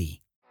made easy.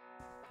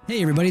 Hey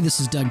everybody, this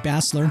is Doug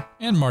Bassler.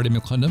 And Marty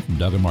McClendon from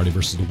Doug and Marty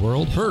vs. the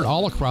World, heard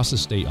all across the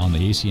state on the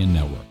ACN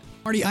network.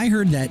 Marty, I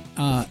heard that,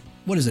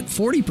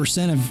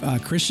 40%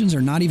 of Christians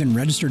are not even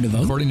registered to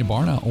vote? According to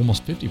Barna,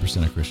 almost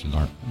 50% of Christians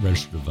aren't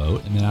registered to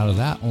vote. And then out of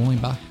that, only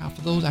about half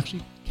of those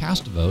actually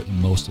cast a vote in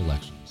most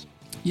elections.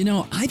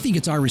 I think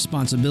it's our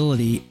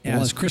responsibility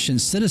as Christian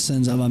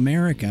citizens of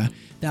America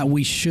that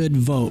we should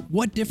vote.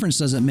 What difference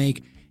does it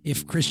make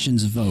if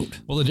Christians vote?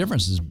 Well, the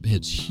difference is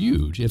it's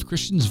huge. If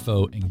Christians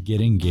vote and get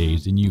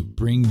engaged and you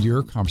bring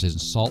your conversation,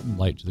 salt and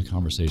light to the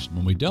conversation.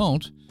 When we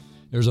don't,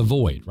 there's a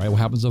void, right? What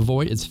happens to a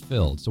void? It's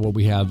filled. So what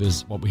we have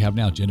is what we have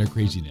now, gender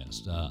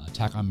craziness,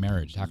 attack on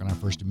marriage, attack on our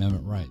First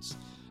Amendment rights.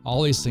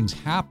 All these things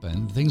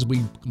happen. The things we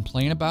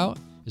complain about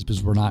is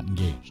because we're not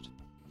engaged.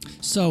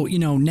 So,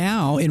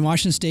 now in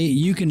Washington State,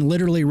 you can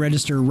literally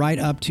register right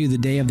up to the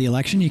day of the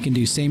election. You can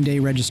do same-day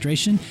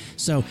registration.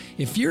 So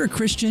if you're a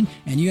Christian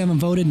and you haven't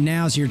voted,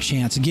 now's your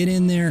chance. Get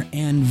in there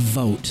and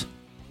vote.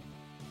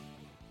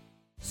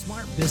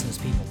 Smart business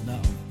people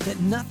know that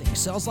nothing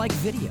sells like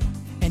video.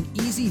 And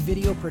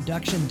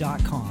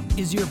EasyVideoProduction.com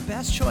is your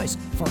best choice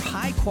for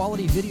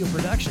high-quality video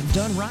production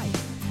done right.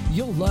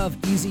 You'll love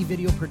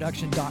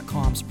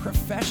EasyVideoProduction.com's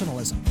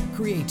professionalism,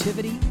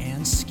 creativity,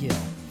 and skill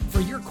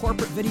for your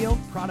corporate video,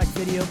 product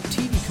video,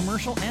 TV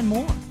commercial, and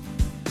more.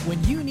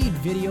 When you need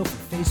video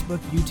for Facebook,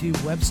 YouTube,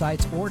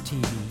 websites, or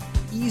TV,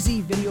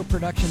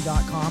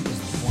 EasyVideoProduction.com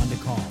is the one to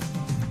call.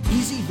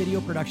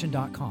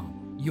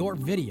 EasyVideoProduction.com, your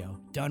video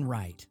done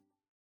right.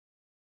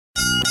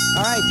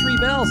 All right, 3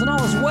 bells and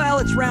all is well.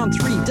 It's round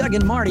 3. Doug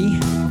and Marty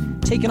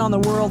taking on the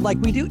world like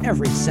we do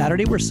every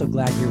Saturday. We're so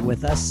glad you're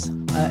with us.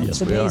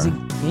 It's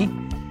amazing to me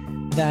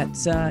that,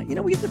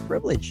 we get the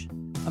privilege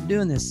of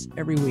doing this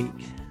every week.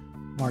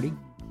 Marty?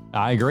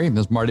 I agree.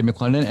 This is Marty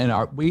McClendon. And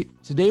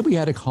today we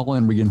had to call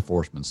in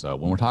reinforcements. So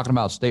when we're talking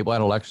about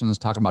statewide elections,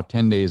 talking about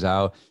 10 days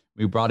out,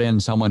 we brought in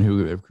someone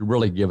who could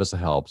really give us a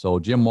help. So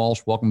Jim Walsh,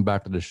 welcome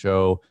back to the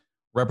show.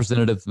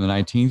 Representative from the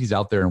 19th. He's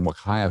out there in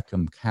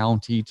Wahkiakum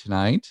County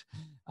tonight.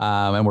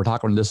 And we're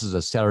talking, this is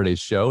a Saturday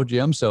show,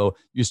 Jim. So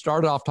you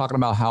started off talking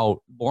about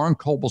how Loren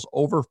Culp's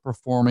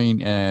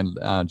overperforming and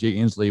Jay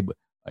Inslee,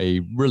 a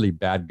really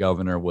bad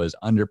governor, was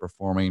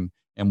underperforming.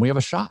 And we have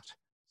a shot.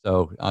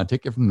 So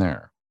take it from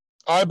there.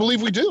 I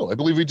believe we do.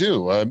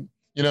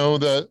 You know,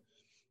 the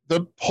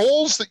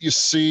polls that you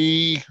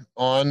see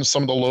on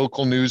some of the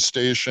local news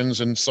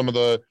stations and some of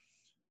the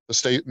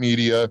state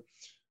media,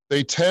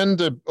 they tend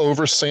to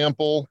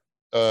oversample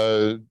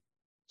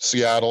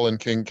Seattle and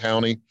King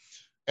County,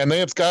 and they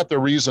have got their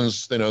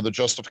reasons, you know, the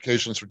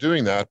justifications for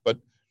doing that. But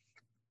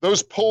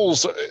those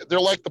polls, they're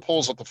like the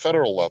polls at the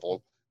federal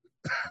level.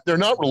 They're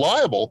not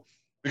reliable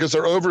because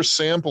they're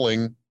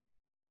oversampling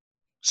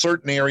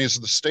certain areas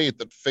of the state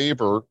that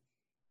favor,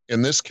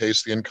 in this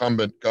case, the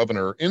incumbent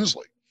Governor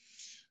Inslee.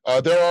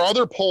 There are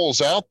other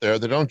polls out there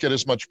that don't get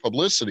as much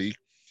publicity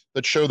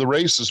that show the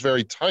race is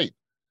very tight,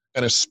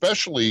 and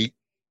especially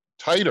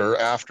tighter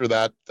after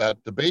that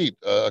debate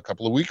a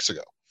couple of weeks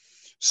ago.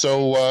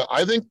 So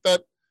I think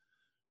that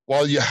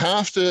while you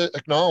have to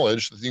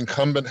acknowledge that the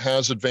incumbent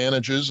has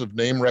advantages of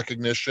name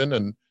recognition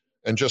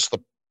and just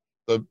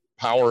the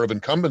power of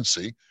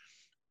incumbency,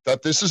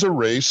 that this is a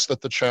race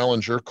that the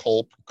challenger,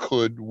 Culp,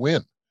 could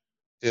win.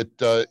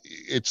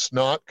 It's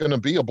not going to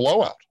be a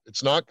blowout.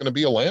 It's not going to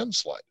be a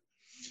landslide.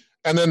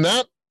 And then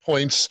that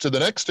points to the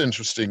next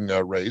interesting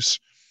race,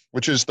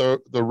 which is the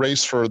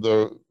race for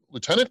the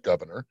lieutenant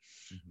governor,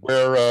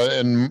 where,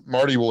 and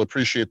Marty will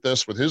appreciate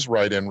this with his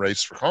write-in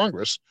race for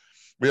Congress,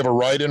 we have a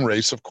write-in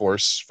race, of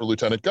course, for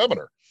lieutenant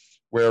governor,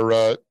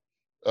 where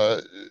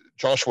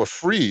Joshua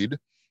Freed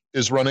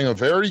is running a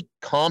very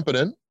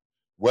competent,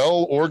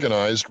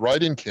 well-organized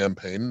write-in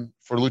campaign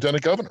for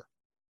lieutenant governor.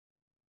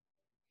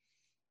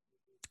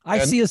 I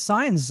see his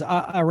signs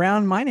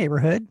around my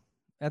neighborhood.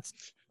 That's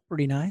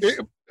pretty nice.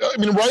 I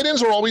mean,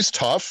 write-ins are always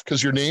tough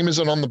because your name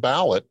isn't on the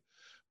ballot,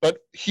 but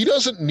he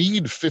doesn't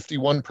need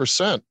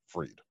 51%,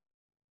 Freed.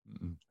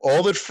 Mm-hmm.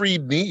 All that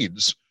Freed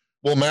needs,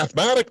 well,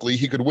 mathematically,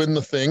 he could win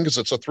the thing because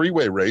it's a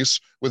three-way race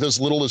with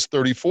as little as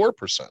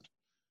 34%. The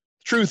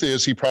truth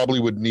is he probably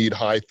would need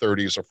high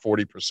 30s or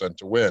 40%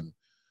 to win,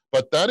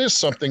 but that is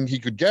something he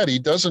could get. He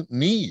doesn't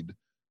need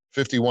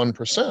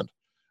 51%.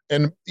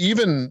 And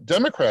even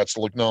Democrats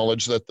will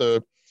acknowledge that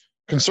the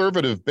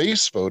conservative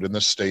base vote in the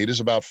state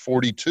is about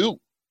 42%.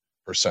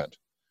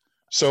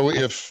 So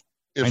if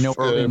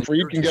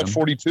Freed can get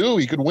 42,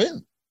 he could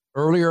win.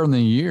 Earlier in the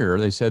year,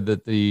 they said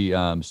that the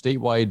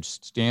statewide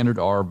standard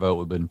R vote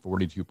would have been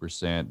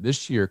 42%.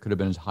 This year could have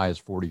been as high as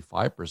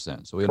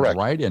 45%. So we had a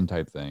write-in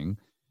type thing.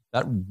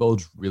 That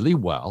bodes really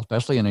well,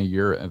 especially in a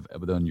year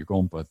when you're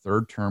going for a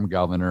third-term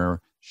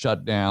governor,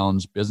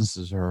 shutdowns,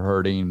 businesses are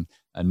hurting,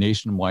 a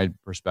nationwide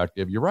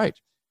perspective. You're right.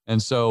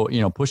 And so,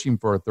 you know, pushing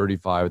for a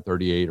 35,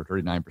 38, or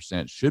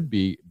 39% should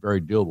be very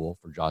doable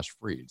for Josh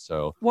Freed.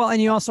 So, well,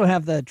 and you also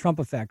have the Trump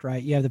effect,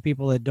 right? You have the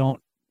people that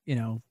don't, you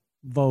know,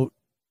 vote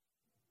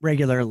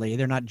regularly.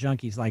 They're not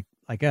junkies like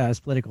us,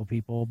 political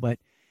people, but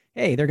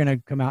hey, they're going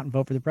to come out and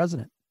vote for the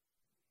president.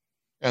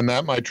 And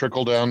that might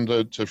trickle down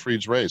to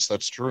Freed's race.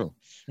 That's true.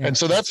 Yeah. And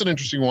so that's an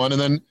interesting one.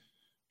 And then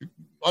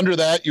under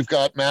that, you've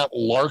got Matt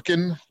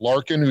Larkin,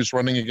 who's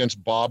running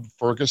against Bob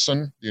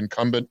Ferguson, the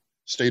incumbent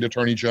state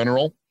attorney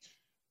general.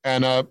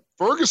 And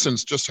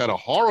Ferguson's just had a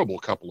horrible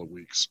couple of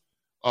weeks.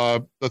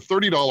 The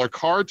 $30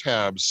 car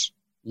tabs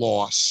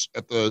loss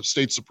at the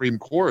state Supreme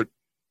Court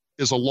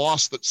is a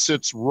loss that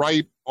sits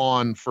right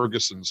on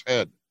Ferguson's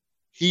head.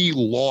 He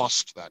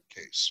lost that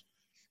case.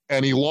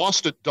 And he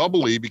lost it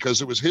doubly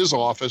because it was his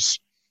office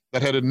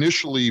that had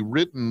initially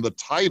written the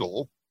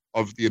title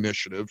of the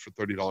initiative for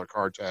 $30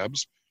 car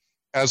tabs,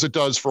 as it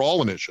does for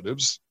all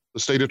initiatives. The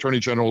state attorney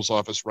general's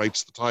office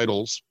writes the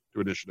titles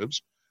to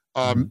initiatives.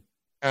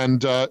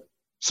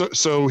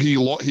 So he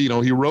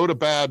wrote a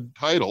bad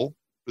title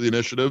for the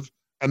initiative,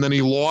 and then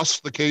he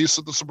lost the case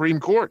at the Supreme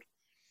Court.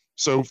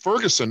 So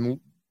Ferguson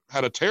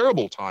had a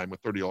terrible time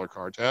with $30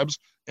 car tabs,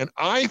 and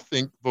I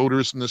think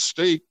voters in the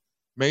state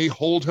may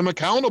hold him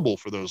accountable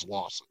for those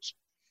losses.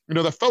 You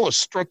know, the fellow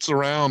struts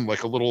around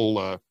like a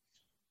little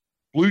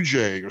blue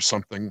jay or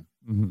something,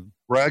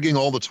 bragging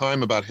all the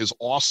time about his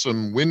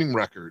awesome winning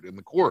record in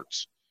the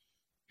courts.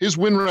 His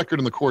win record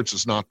in the courts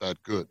is not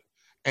that good.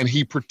 And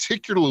he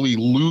particularly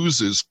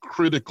loses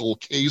critical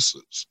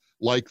cases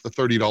like the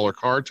 $30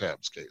 car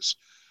tabs case.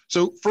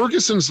 So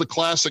Ferguson's the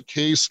classic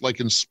case, like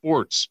in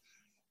sports,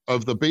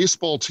 of the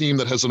baseball team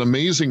that has an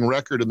amazing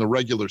record in the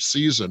regular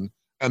season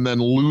and then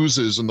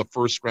loses in the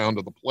first round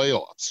of the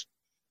playoffs.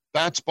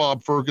 That's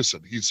Bob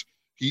Ferguson.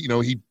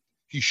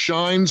 He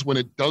shines when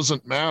it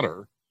doesn't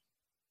matter.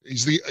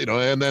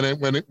 And then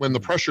when the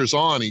pressure's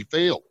on, he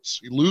fails.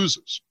 He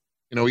loses.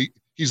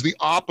 He's the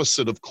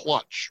opposite of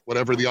clutch,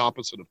 whatever the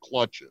opposite of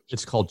clutch is.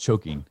 It's called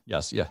choking.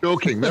 Yes, yeah.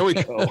 Choking. There we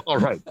go. All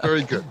right.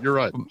 Very good. You're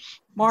right.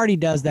 Marty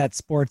does that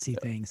sportsy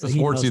thing. So the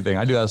sportsy thing.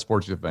 I do that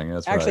sportsy thing.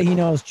 That's actually, right. He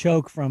knows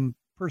choke from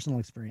personal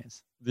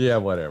experience. Yeah,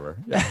 whatever.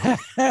 Yeah.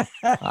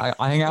 I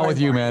hang out with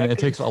you, man. It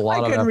takes a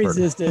lot of effort. I couldn't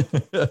resist it.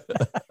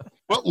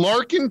 But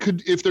Larkin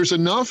could, if there's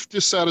enough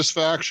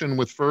dissatisfaction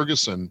with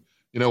Ferguson,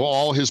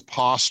 all his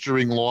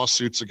posturing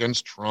lawsuits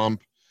against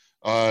Trump,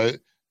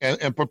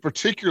 but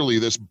particularly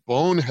this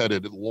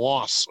boneheaded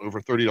loss over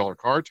 $30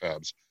 car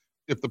tabs,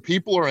 if the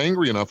people are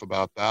angry enough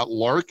about that,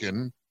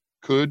 Larkin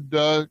could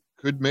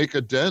make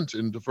a dent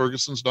into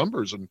Ferguson's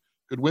numbers and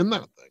could win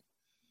that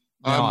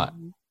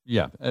thing.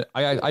 Yeah,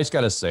 I just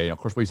got to say, of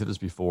course, we said this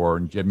before,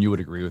 and Jim, you would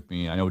agree with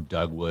me. I know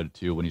Doug would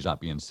too, when he's not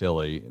being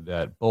silly,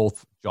 that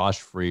both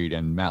Josh Freed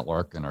and Matt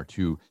Larkin are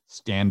two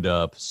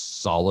stand-up,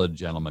 solid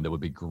gentlemen that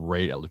would be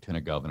great at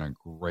lieutenant governor,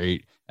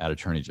 great at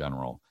attorney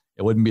general.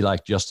 It wouldn't be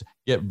like just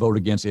vote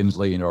against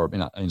Inslee, or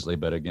not Inslee,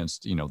 but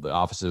against, the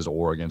offices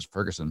or against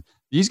Ferguson.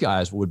 These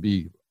guys would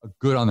be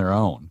good on their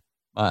own,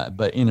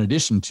 but in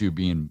addition to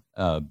being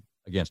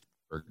against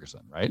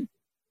Ferguson, right?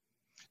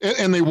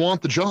 And they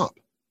want the job.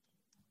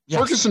 Yes.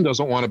 Ferguson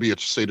doesn't want to be a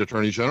state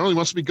attorney general. He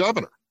wants to be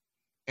governor.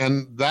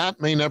 And that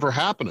may never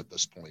happen at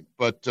this point.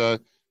 But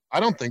I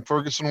don't think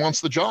Ferguson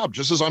wants the job,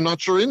 just as I'm not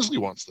sure Inslee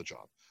wants the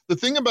job. The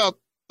thing about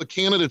the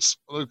candidates,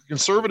 the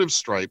conservative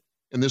stripe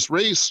in this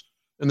race,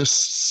 in this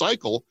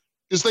cycle,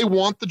 is they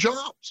want the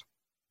jobs.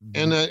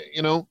 Mm-hmm.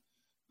 And,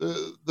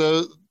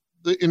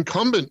 the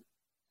incumbent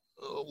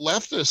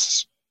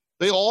leftists,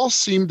 they all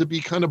seem to be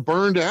kind of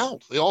burned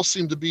out. They all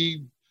seem to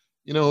be,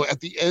 at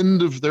the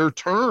end of their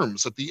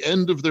terms, at the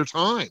end of their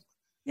time.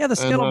 Yeah, the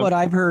scuttlebutt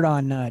I've heard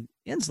on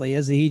Inslee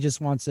is that he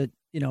just wants it,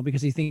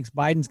 because he thinks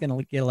Biden's going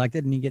to get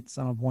elected and he gets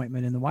some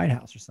appointment in the White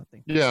House or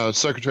something. Yeah,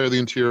 Secretary of the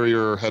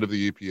Interior, head of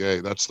the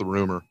EPA. That's the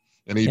rumor.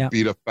 And he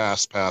beat a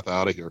fast path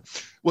out of here.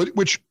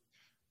 Which,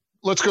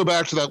 let's go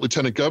back to that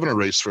lieutenant governor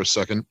race for a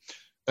second.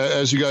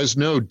 As you guys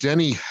know,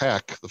 Denny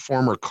Heck, the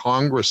former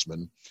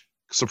congressman,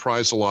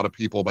 surprised a lot of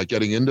people by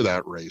getting into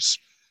that race.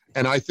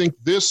 And I think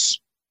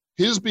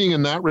his being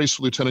in that race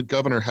for lieutenant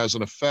governor has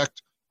an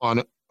effect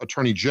on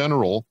attorney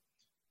general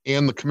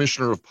and the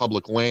commissioner of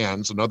public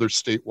lands, another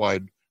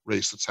statewide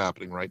race that's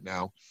happening right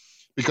now,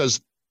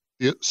 because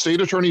the state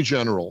attorney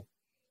general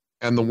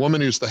and the woman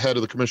who's the head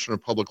of the commissioner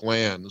of public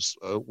lands,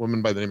 a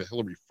woman by the name of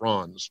Hillary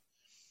Franz,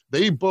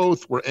 they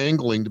both were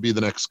angling to be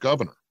the next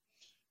governor.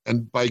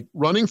 And by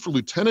running for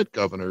lieutenant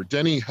governor,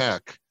 Denny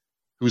Heck,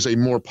 who's a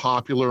more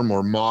popular,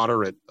 more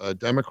moderate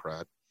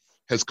Democrat,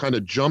 has kind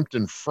of jumped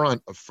in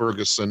front of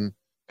Ferguson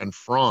and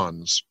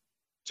Franz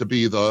to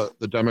be the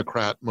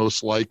Democrat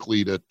most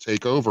likely to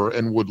take over,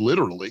 and would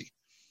literally,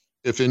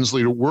 if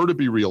Inslee were to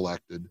be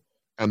reelected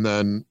and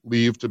then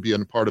leave to be a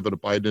part of a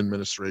Biden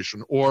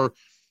administration, or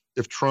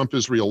if Trump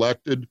is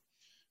reelected,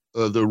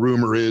 the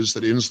rumor is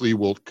that Inslee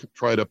will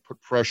try to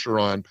put pressure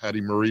on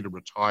Patty Murray to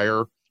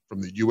retire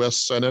from the U.S.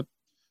 Senate,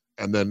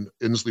 and then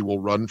Inslee will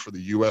run for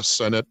the U.S.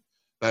 Senate.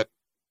 That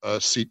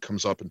seat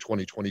comes up in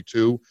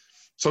 2022.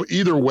 So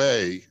either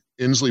way,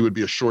 Inslee would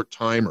be a short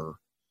timer,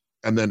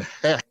 and then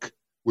Heck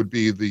would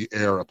be the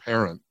heir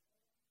apparent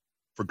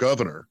for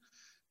governor,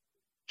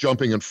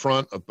 jumping in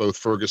front of both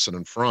Ferguson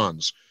and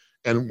Franz.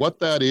 And what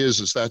that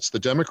is that's the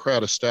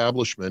Democrat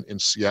establishment in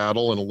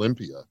Seattle and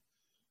Olympia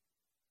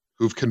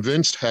who've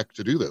convinced Heck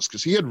to do this,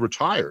 because he had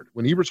retired.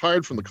 When he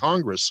retired from the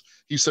Congress,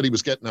 he said he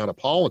was getting out of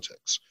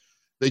politics.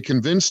 They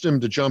convinced him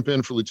to jump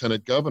in for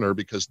lieutenant governor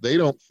because they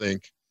don't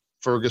think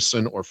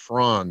Ferguson or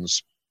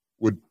Franz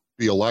would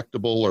be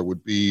electable or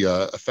would be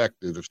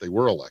effective if they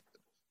were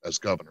elected as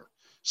governor.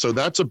 So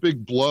that's a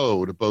big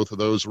blow to both of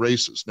those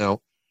races.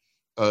 Now,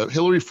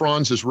 Hillary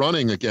Franz is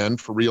running again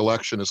for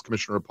re-election as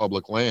Commissioner of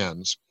Public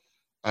Lands.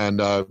 And,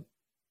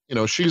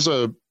 she's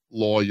a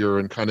lawyer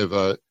and kind of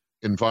a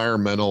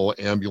environmental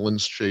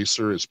ambulance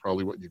chaser is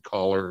probably what you'd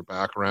call her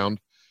background.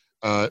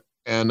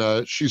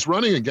 And she's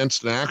running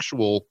against an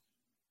actual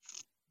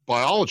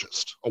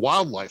biologist, a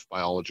wildlife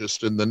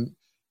biologist, in the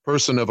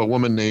person of a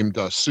woman named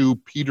Sue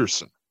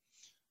Peterson.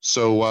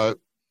 So,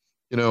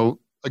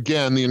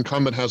 again, the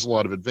incumbent has a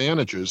lot of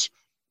advantages,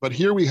 but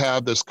here we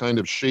have this kind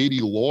of shady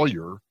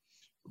lawyer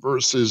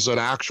versus an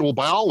actual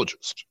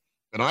biologist.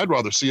 And I'd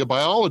rather see a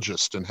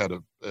biologist and head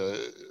of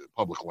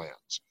public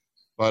lands.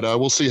 But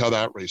we'll see how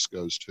that race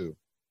goes, too.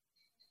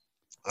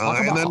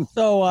 And then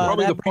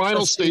probably the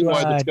final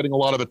statewide that's getting a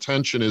lot of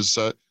attention is,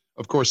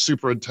 of course,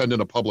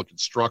 Superintendent of Public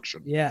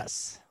Instruction.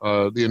 Yes.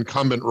 The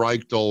incumbent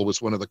Reichel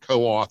was one of the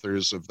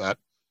co-authors of that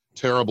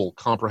terrible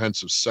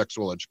comprehensive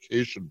sexual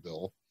education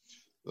bill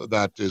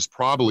that is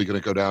probably going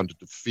to go down to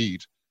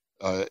defeat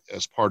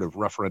as part of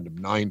Referendum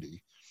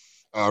 90.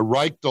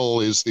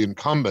 Reichel is the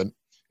incumbent,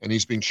 and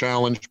he's being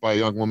challenged by a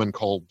young woman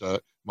called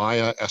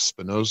Maya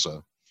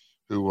Espinoza,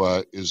 who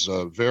is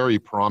a very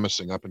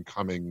promising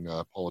up-and-coming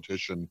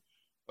politician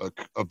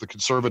of the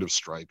conservative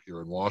stripe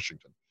here in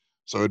Washington.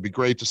 So it'd be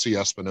great to see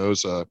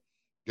Espinoza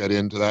get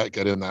in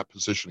that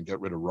position and get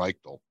rid of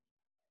Reichel.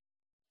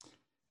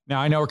 Now,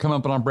 I know we're coming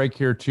up on break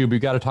here, too, but you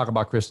got to talk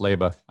about Chris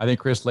Leba. I think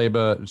Chris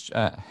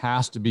Leba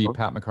has to beat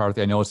Pat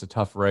McCarthy. I know it's a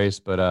tough race,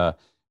 but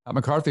Pat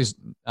McCarthy's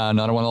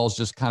another one of those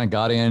just kind of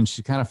got in.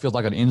 She kind of feels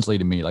like an Inslee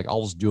to me, like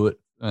I'll just do it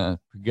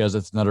because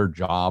it's another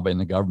job in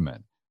the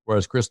government.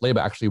 Whereas Chris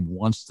Leba actually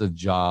wants the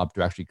job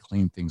to actually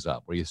clean things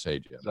up. What do you say,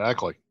 Jim?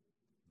 Exactly.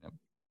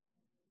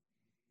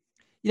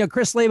 Yep.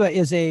 Chris Leba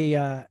is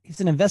he's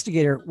an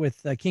investigator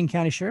with King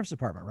County Sheriff's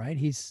Department, right?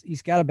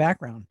 He's got a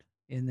background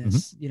in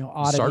this,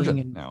 auditing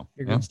and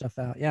figuring stuff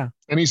out. Yeah.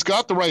 And he's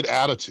got the right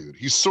attitude.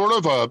 He's sort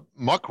of a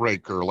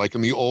muckraker, like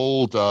in the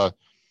old,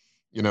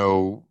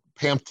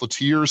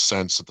 pamphleteer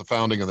sense at the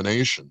founding of the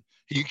nation.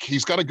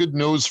 he's got a good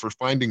nose for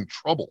finding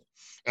trouble.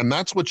 And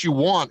that's what you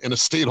want in a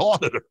state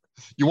auditor.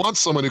 You want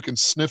someone who can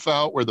sniff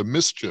out where the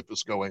mischief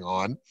is going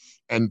on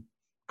and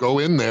go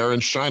in there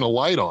and shine a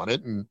light on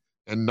it and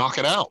knock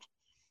it out.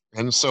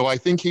 And so I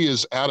think he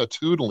is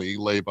attitudinally,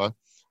 Leba,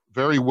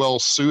 very well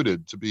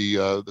suited to be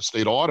the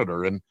state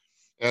auditor. And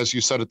as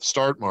you said at the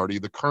start, Marty,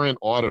 the current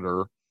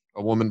auditor,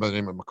 a woman by the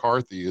name of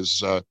McCarthy,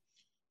 is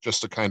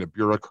just a kind of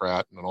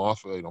bureaucrat and an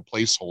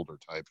placeholder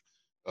type.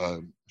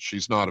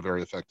 She's not a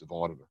very effective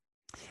auditor.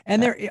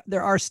 And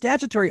there are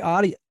statutory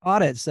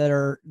audits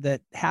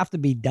that have to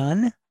be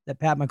done that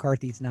Pat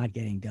McCarthy's not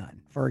getting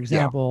done. For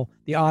example,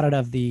 the audit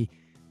of the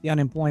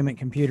unemployment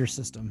computer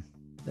system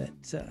that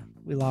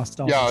we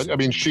lost all. Yeah, I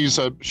mean,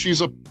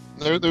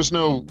 there's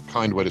no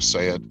kind way to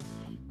say it.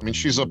 I mean,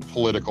 she's a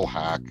political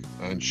hack,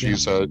 and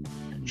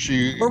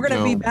We're going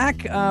to be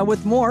back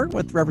with more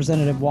with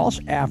Representative Walsh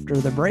after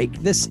the break.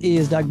 This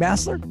is Doug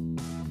Bassler,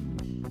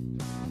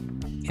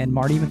 and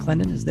Marty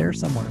McClendon is there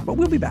somewhere, but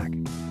we'll be back.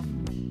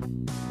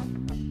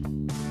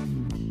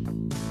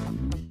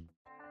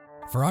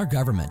 For our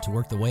government to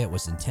work the way it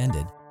was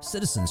intended,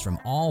 citizens from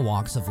all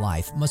walks of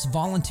life must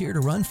volunteer to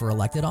run for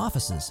elected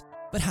offices.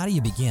 But how do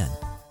you begin?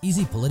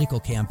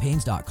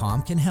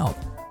 EasyPoliticalCampaigns.com can help.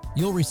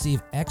 You'll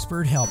receive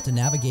expert help to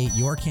navigate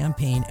your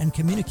campaign and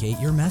communicate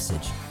your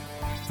message.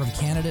 From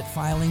candidate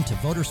filing to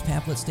voters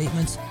pamphlet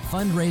statements,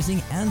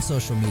 fundraising, and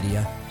social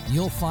media,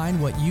 you'll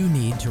find what you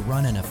need to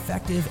run an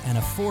effective and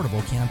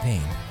affordable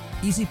campaign.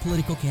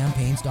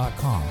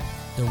 EasyPoliticalCampaigns.com.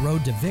 The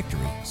road to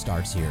victory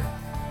starts here.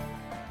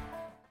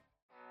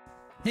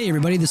 Hey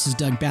everybody, this is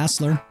Doug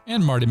Bassler.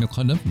 And Marty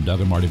McClendon from Doug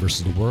and Marty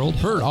versus the World,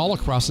 heard all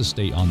across the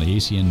state on the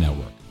ACN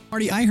network.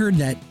 Marty, I heard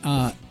that,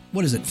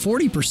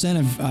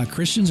 40% of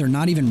Christians are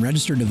not even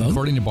registered to vote?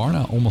 According to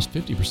Barna, almost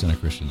 50%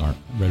 of Christians aren't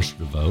registered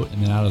to vote.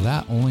 And then out of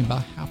that, only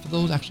about half of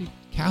those actually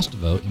cast a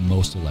vote in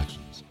most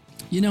elections.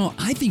 You know,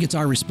 I think it's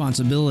our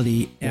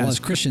responsibility as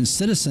Christian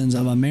citizens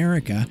of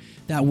America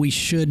that we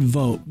should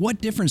vote.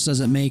 What difference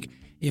does it make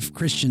if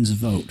Christians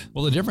vote?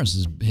 Well, the difference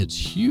is it's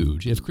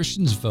huge. If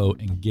Christians vote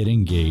and get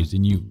engaged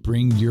and you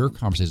bring your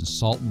conversation,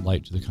 salt and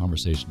light to the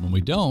conversation. When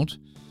we don't,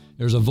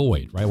 there's a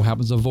void, right? What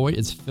happens to a void?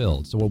 It's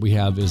filled. So what we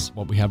have is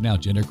what we have now,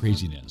 gender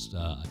craziness,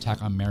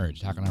 attack on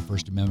marriage, attack on our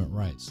First Amendment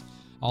rights.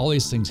 All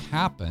these things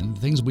happen. The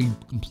things we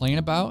complain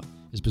about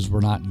is because we're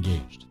not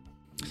engaged.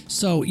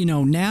 So,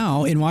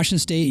 now in Washington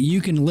State,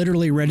 you can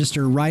literally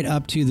register right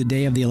up to the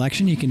day of the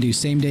election. You can do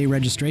same-day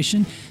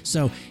registration.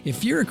 So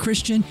if you're a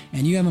Christian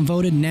and you haven't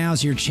voted,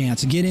 now's your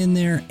chance. Get in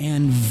there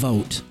and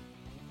vote.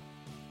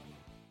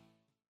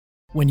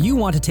 When you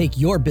want to take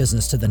your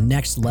business to the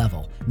next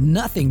level,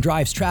 nothing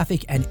drives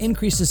traffic and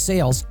increases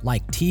sales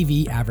like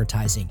TV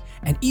advertising.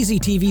 And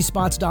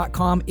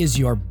EasyTVSpots.com is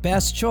your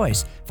best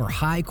choice for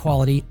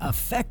high-quality,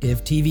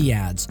 effective TV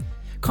ads.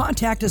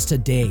 Contact us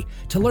today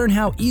to learn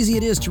how easy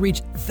it is to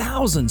reach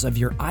thousands of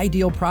your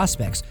ideal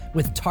prospects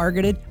with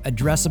targeted,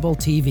 addressable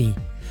TV.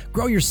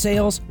 Grow your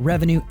sales,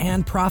 revenue,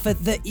 and profit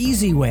the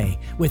easy way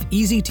with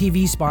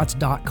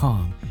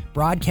EasyTVSpots.com.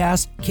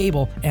 Broadcast,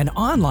 cable, and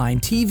online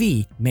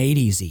TV made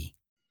easy.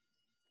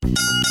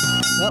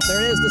 Well,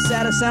 there it is, the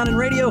saddest sound in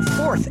radio,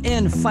 fourth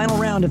and final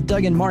round of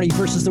Doug and Marty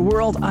versus the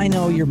World. I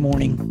know you're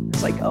mourning.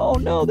 It's like, oh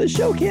no, the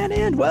show can't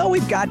end. Well,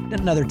 we've got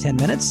another 10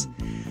 minutes.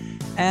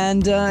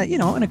 And,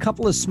 and a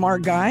couple of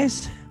smart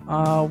guys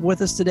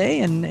with us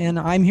today, and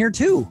I'm here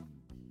too.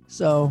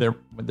 So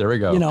there we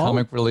go.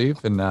 Comic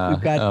relief. And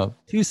we've got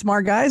two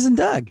smart guys and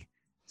Doug.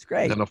 It's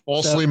great. And a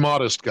falsely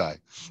modest guy.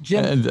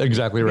 Jim,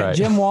 exactly right.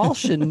 Jim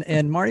Walsh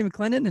and Marty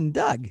McClendon and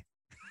Doug.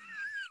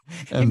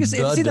 You can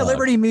see the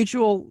Liberty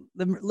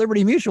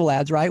Mutual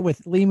ads, right?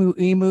 With Limu,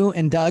 Emu,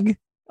 and Doug.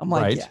 I'm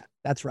like, right. Yeah,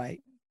 that's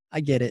right.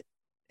 I get it.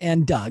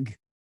 And Doug.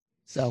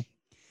 So.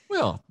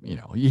 Well,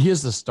 he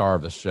is the star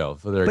of the show.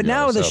 So there. But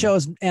now the show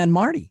is and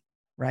Marty,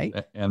 right?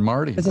 And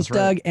Marty. Because it's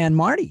Doug and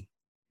Marty.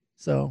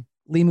 So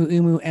Limu,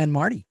 Emu, and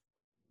Marty.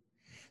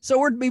 So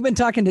we've been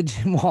talking to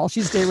Jim Walsh,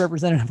 he's state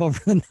representative over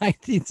the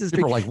 19th district.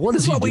 People are like, what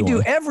is he doing? We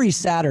do every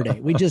Saturday.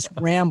 We just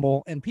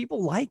ramble, and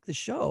people like the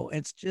show.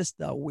 It's just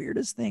the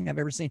weirdest thing I've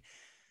ever seen.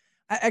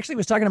 I actually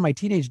was talking to my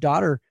teenage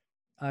daughter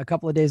a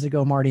couple of days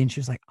ago, Marty, and she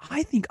was like,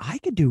 I think I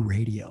could do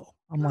radio.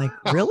 I'm like,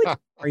 really?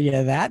 Are you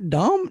that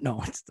dumb?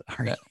 No, it's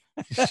sorry.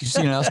 She's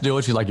seen us do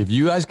it. She's like, if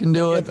you guys can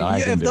do it,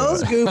 if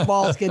those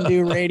goofballs can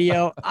do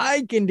radio,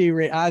 I can do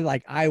radio.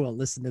 I will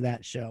listen to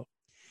that show.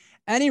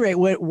 At any rate,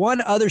 with one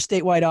other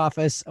statewide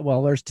office,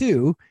 well, there's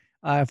two.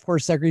 Of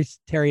course,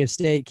 Secretary of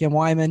State Kim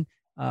Wyman,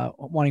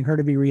 wanting her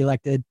to be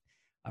reelected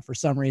for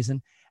some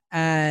reason,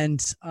 and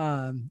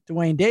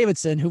Dwayne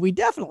Davidson, who we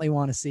definitely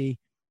want to see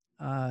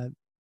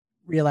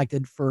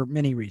reelected for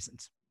many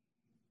reasons.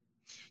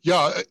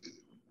 Yeah,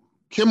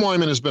 Kim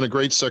Wyman has been a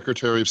great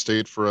Secretary of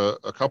State for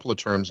a couple of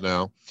terms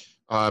now.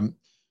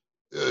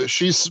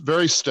 She's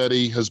very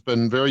steady, has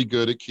been very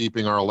good at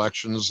keeping our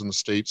elections in the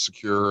state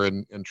secure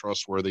and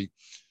trustworthy.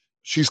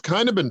 She's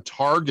kind of been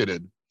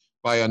targeted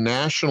by a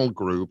national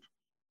group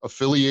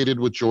affiliated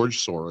with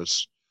George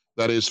Soros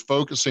that is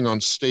focusing on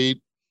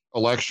state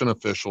election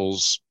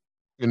officials,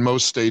 in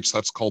most states,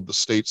 that's called the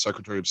state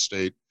secretary of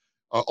state,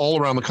 all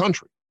around the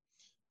country.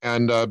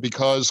 And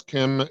because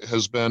Kim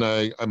has been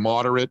a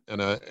moderate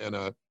and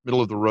a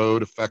middle of the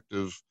road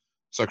effective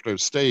secretary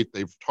of state,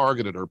 they've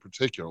targeted her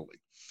particularly.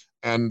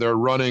 And they're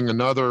running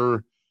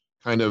another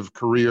kind of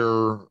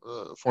career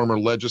former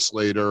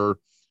legislator,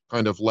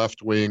 kind of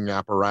left-wing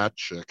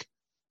apparatchik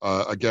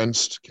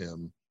against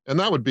Kim. And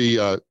that would be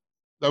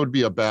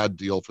a bad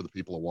deal for the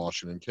people of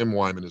Washington. Kim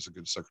Wyman is a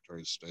good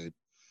secretary of state.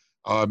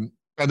 And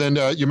then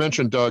you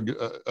mentioned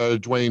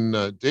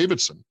Dwayne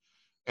Davidson.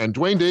 And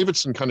Dwayne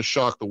Davidson kind of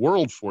shocked the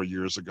world 4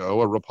 years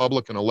ago, a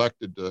Republican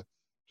elected to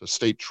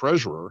state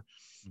treasurer.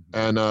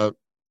 Mm-hmm. And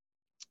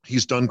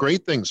he's done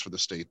great things for the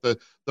state. The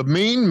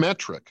main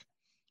metric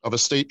of a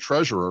state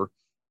treasurer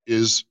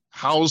is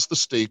how's the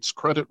state's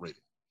credit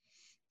rating.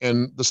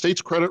 And the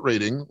state's credit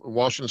rating,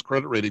 Washington's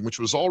credit rating, which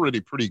was already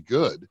pretty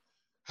good,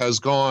 has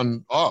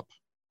gone up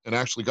and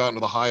actually gotten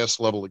to the highest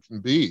level it can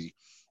be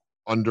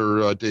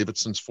under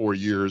Davidson's 4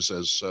 years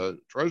as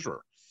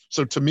treasurer.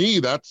 So to me,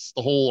 that's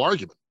the whole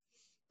argument.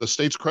 The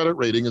state's credit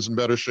rating is in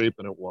better shape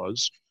than it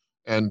was,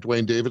 and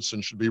Dwayne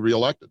Davidson should be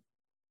reelected.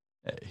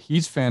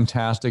 He's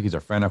fantastic. He's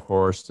a friend, of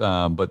course.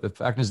 But the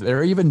fact is,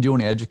 they're even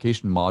doing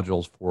education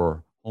modules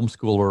for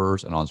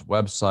homeschoolers and on his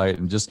website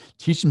and just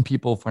teaching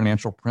people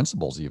financial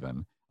principles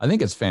even. I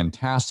think it's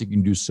fantastic. You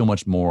can do so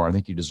much more. I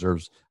think he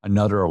deserves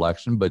another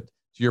election. But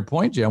to your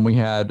point, Jim, we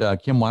had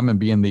Kim Wyman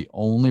being the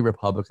only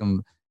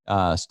Republican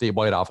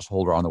statewide office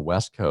holder on the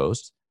West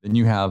Coast. Then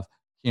you have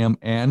Kim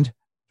and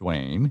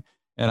Dwayne.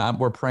 And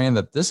we're praying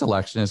that this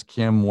election is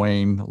Kim,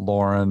 Wayne,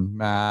 Lauren,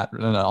 Matt,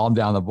 and on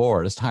down the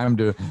board. It's time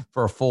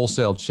for a full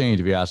sail change,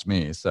 if you ask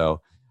me.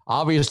 So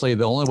obviously,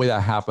 the only way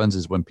that happens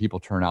is when people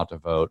turn out to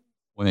vote,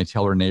 when they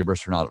tell their neighbors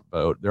to turn out to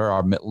vote. There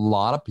are a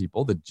lot of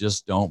people that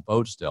just don't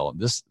vote still.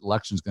 This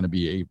election is going to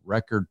be a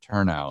record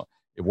turnout.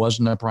 It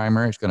wasn't a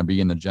primary. It's going to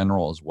be in the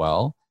general as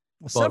well.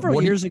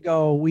 Several years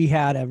ago, we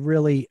had a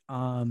really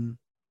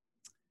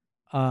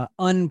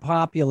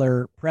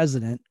unpopular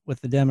president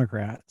with the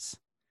Democrats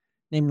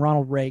named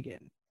Ronald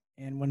Reagan.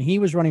 And when he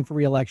was running for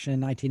re-election in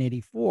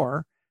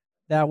 1984,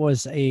 that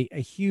was a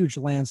huge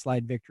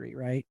landslide victory,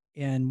 right?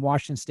 And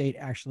Washington State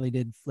actually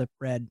did flip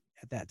red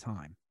at that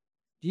time.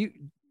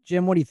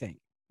 Jim, what do you think?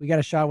 We got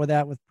a shot with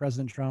that with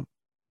President Trump?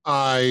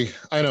 I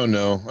don't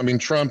know. I mean,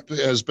 Trump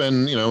has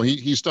been,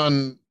 he's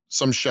done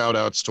some shout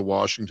outs to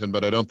Washington,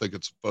 but I don't think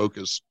it's a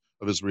focus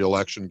of his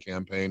re-election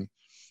campaign.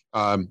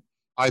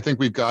 I think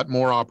we've got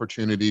more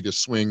opportunity to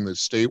swing the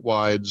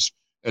statewides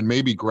and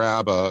maybe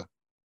grab a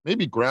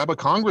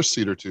Congress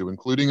seat or two,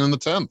 including in the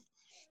 10th.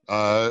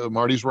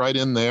 Marty's right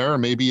in there,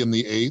 maybe in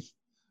the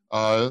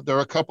 8th. There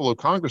are a couple of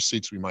Congress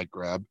seats we might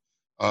grab.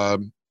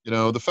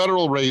 The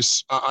federal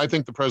race, I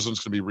think the president's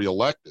going to be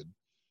reelected,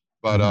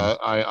 but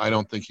I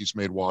don't think he's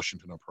made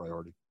Washington a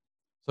priority.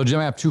 So,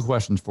 Jim, I have two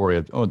questions for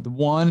you. The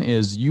one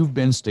is, you've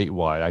been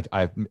statewide.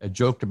 I've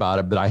joked about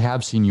it, but I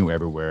have seen you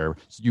everywhere.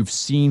 So you've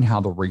seen how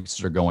the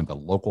races are going at the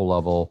local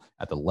level,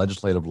 at the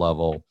legislative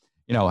level.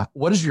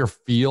 What is your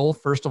feel,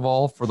 first of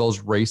all, for those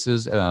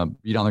races,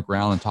 being on the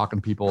ground and talking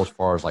to people as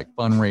far as like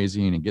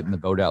fundraising and getting the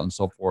vote out and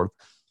so forth?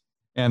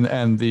 And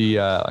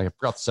I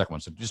forgot the second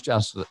one, so just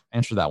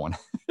answer that one.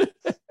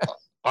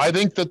 I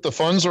think that the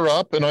funds are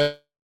up,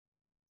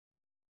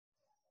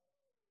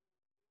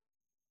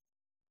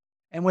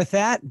 And with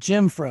that,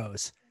 Jim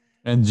froze.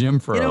 And Jim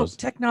froze.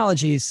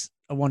 Technology is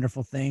a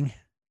wonderful thing.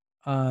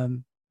 I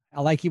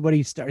like what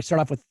he start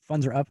off with.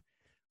 Funds are up.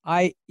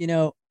 I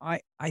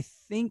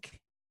think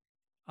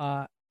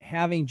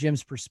having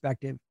Jim's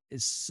perspective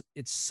it's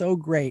so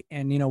great.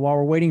 And while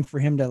we're waiting for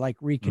him to like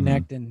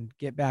reconnect and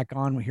get back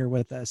on here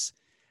with us,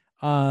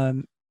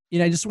 I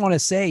just want to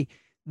say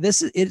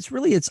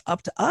it's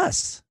up to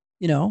us.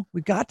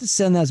 We've got to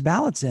send those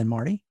ballots in,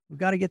 Marty. We've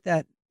got to get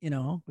that.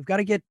 We've got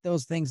to get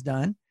those things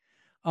done.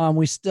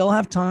 We still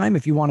have time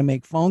if you want to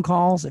make phone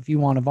calls, if you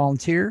want to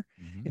volunteer,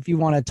 if you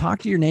want to talk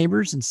to your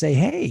neighbors and say,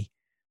 hey,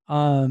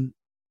 come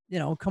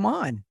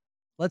on,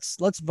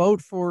 let's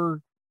vote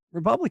for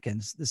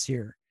Republicans this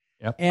year.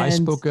 Yep. I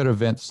spoke at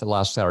events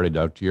last Saturday,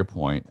 Doug, to your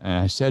point, and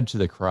I said to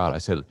the crowd, I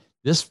said,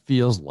 this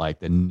feels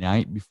like the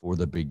night before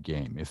the big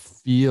game. It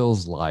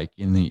feels like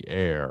in the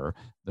air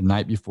the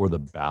night before the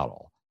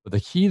battle. But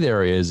the key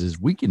there is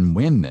we can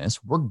win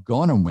this. We're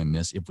going to win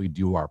this if we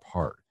do our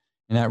part.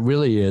 And that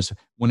really is,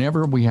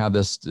 whenever we have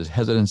this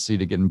hesitancy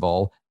to get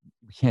involved,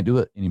 we can't do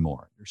it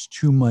anymore. There's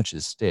too much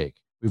at stake.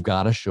 We've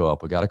got to show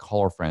up. We've got to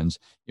call our friends.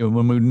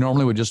 When we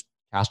normally would just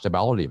cast a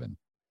ballot even.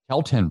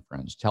 Tell 10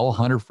 friends. Tell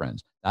 100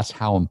 friends. That's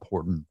how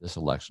important this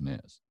election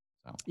is.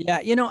 So. Yeah,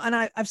 and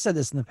I've said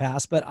this in the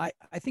past, but I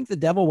think the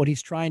devil, what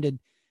he's trying to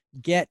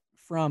get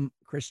from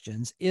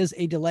Christians is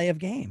a delay of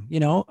game,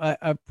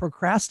 a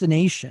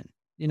procrastination.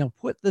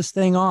 Put this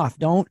thing off.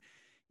 Don't,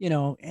 you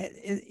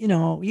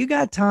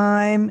got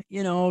time,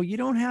 you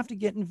don't have to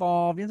get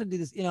involved. You have to do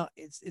this,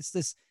 it's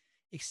this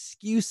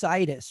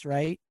excuse-itis,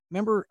 right?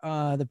 Remember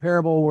the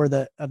parable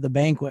of the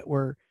banquet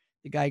where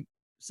the guy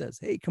says,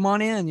 hey, come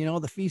on in,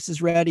 the feast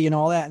is ready and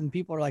all that. And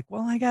people are like,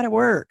 well, I got to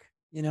work.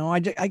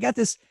 I got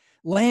this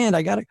land.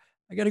 I gotta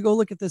go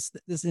look at this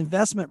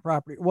investment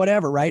property,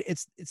 whatever, right?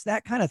 It's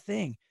that kind of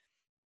thing.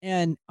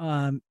 And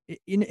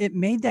it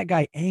made that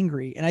guy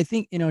angry. And I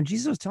think,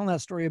 Jesus was telling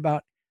that story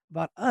about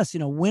us,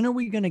 when are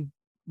we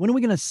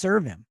gonna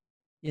serve him?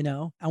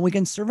 And we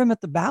can serve him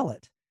at the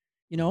ballot.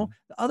 The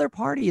other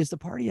party is the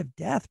party of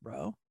death,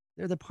 bro.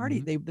 They're the party,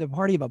 the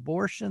party of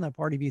abortion, the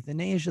party of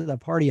euthanasia, the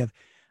party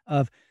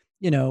of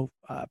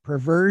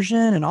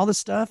perversion and all this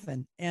stuff.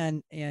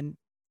 And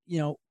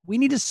we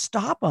need to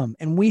stop them.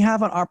 And we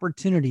have an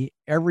opportunity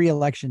every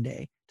election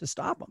day to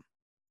stop them.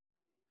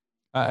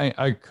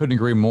 I couldn't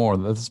agree more.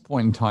 At this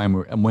point in time,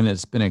 when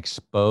it's been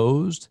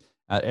exposed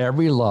at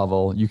every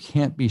level, you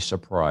can't be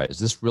surprised.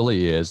 This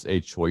really is a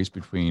choice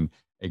between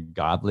a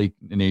godly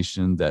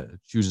nation that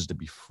chooses to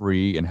be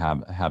free and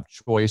have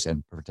choice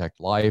and protect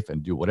life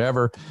and do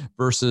whatever,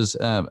 versus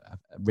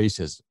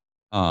racism,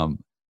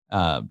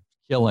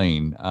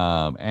 killing,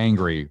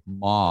 angry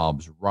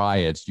mobs,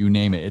 riots, you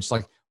name it. It's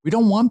like, we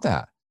don't want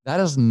that. That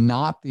is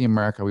not the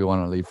America we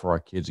want to leave for our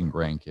kids and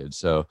grandkids.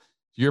 So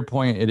to your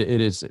point, it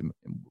is,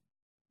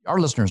 our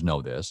listeners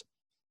know this.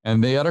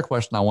 And the other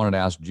question I wanted to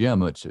ask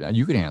Jim, which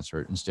you can answer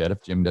it instead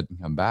if Jim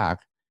doesn't come back,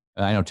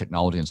 and I know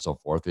technology and so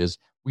forth, is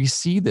we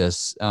see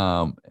this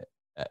at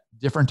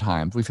different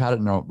times. We've had it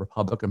in the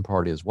Republican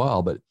Party as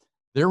well, but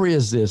there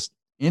is this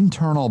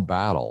internal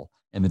battle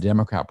in the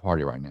Democrat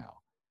Party right now.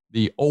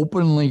 The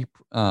openly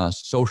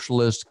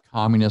socialist,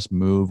 communist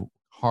move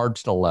hard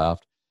to the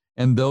left,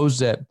 and those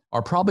that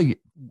are probably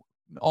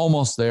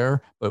almost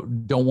there,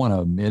 but don't want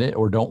to admit it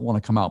or don't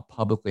want to come out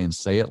publicly and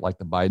say it, like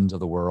the Bidens of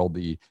the world,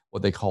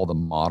 what they call the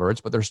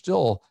moderates, but they're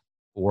still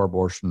for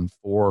abortion,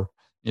 for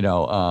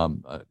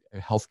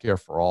healthcare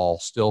for all,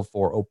 still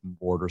for open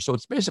borders. So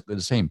it's basically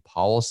the same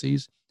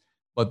policies,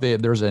 but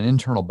there's an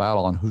internal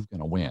battle on who's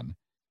going to win.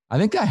 I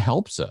think that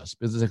helps us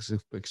because it's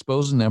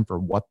exposing them for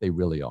what they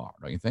really are.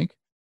 Don't you think?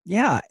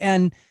 Yeah.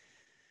 And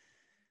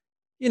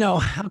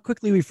how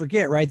quickly we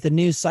forget, right? The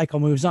news cycle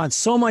moves on.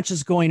 So much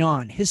is going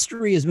on.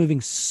 History is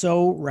moving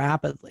so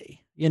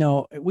rapidly.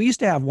 We used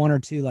to have one or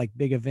two like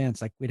big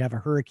events, like we'd have a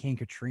Hurricane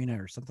Katrina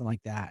or something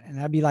like that. And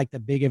that'd be like the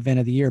big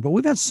event of the year. But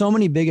we've had so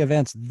many big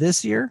events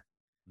this year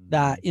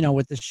that,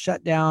 with the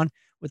shutdown,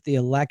 with the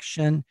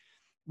election,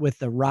 with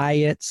the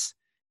riots,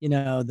 the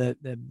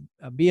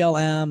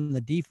BLM,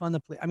 the defund the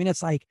police. I mean,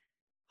 it's like,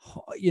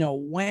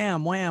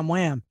 wham, wham,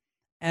 wham.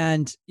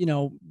 And,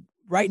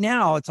 right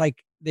now it's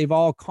like they've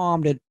all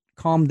calmed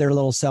their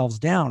little selves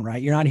down,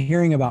 right? You're not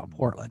hearing about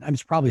Portland. I mean,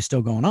 it's probably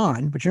still going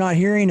on, but you're not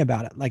hearing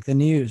about it like the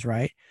news,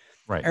 right?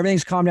 Right.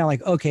 Everything's calmed down,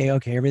 like, okay,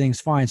 everything's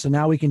fine. So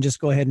now we can just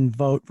go ahead and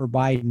vote for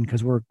Biden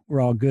because we're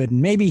all good.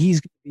 And maybe he's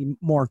going to be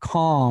more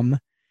calm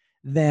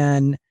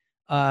than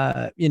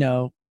the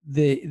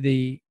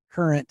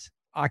current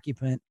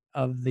occupant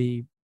of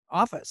the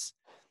office.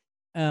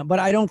 But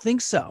I don't think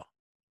so,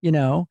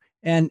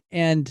 and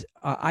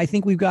I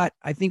think we've got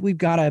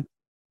to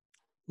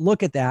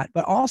look at that.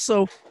 But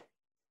also,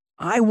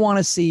 I want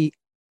to see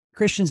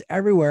Christians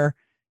everywhere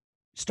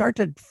start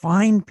to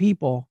find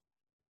people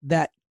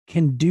that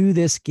can do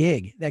this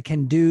gig, that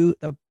can do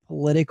the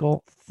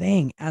political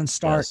thing, and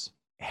start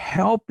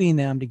helping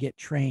them to get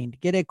trained,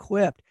 get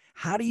equipped.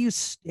 How do you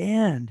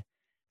stand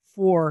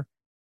for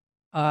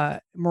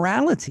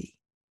morality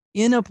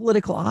in a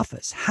political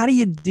office? How do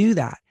you do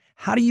that?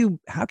 How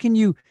can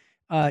you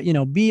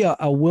be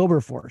a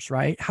Wilberforce,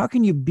 right? How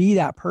can you be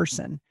that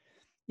person?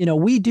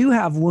 We do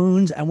have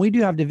wounds and we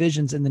do have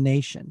divisions in the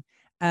nation.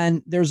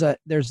 And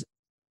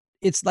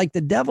it's like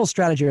the devil's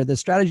strategy, or the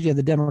strategy of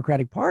the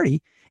Democratic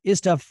Party, is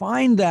to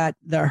find that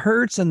the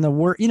hurts and the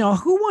worst,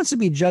 who wants to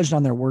be judged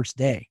on their worst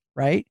day,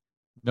 right?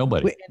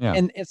 Nobody.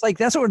 And it's like,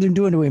 that's what we're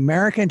doing to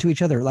America and to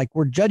each other. Like,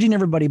 we're judging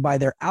everybody by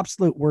their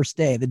absolute worst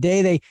day, the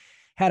day they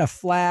had a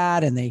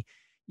flat and they,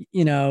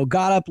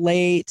 got up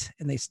late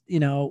and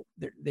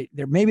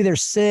they're maybe they're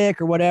sick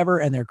or whatever,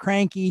 and they're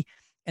cranky.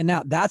 And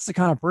now that's the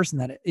kind of person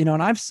that,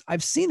 and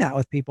I've seen that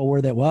with people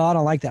where they, well, I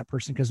don't like that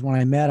person because when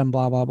I met him,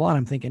 blah, blah, blah. And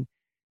I'm thinking,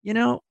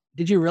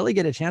 did you really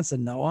get a chance to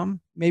know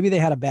them? Maybe they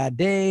had a bad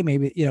day.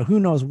 Maybe, who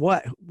knows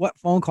what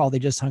phone call they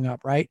just hung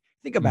up, right?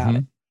 Think about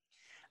it.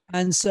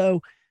 And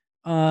so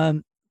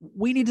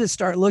we need to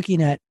start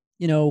looking at,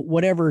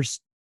 whatever's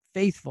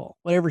faithful,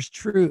 whatever's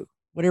true,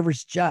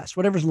 whatever's just,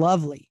 whatever's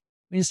lovely.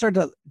 We need to start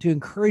to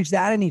encourage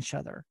that in each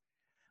other.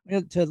 We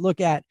need to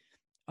look at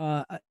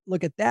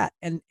that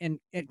and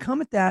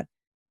come at that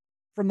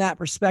from that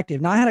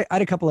perspective. Now, I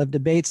had a couple of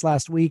debates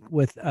last week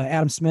with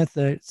Adam Smith,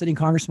 the sitting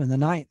congressman in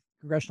the 9th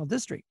congressional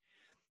district.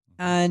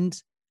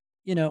 And,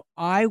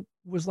 I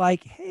was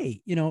like,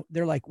 hey,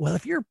 they're like, well,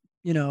 if you're,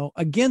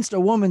 against a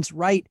woman's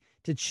right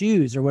to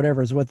choose or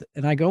whatever is what,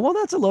 and I go, well,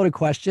 that's a loaded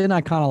question.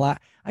 I kind of laugh.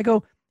 I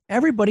go,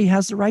 everybody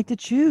has the right to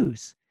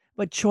choose,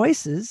 but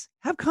choices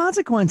have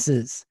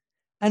consequences.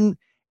 And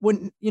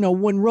when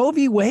Roe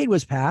v. Wade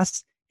was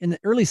passed in the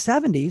early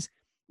 70s,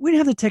 we didn't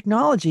have the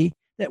technology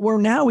that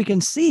now we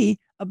can see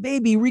a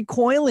baby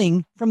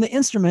recoiling from the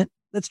instrument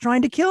that's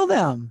trying to kill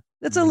them.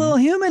 That's a little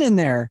human in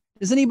there.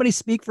 Does anybody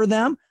speak for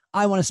them?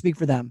 I want to speak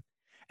for them.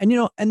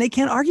 And, and they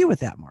can't argue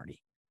with that,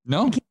 Marty.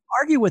 No. They can't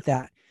argue with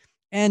that.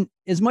 And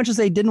as much as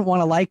they didn't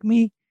want to like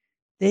me,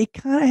 they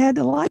kind of had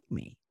to like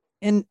me.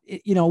 And,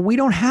 we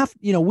don't have,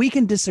 we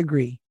can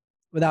disagree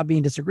without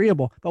being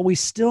disagreeable, but we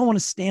still want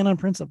to stand on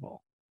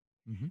principle.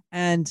 Mm-hmm.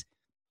 And,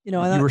 you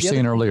were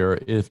saying earlier,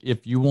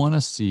 if you want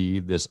to see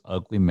this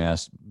ugly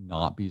mess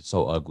not be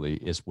so ugly,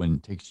 is when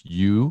it takes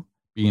you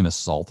being a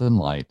salt and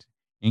light,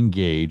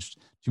 engaged,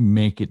 to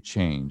make it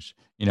change.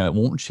 It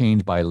won't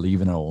change by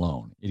leaving it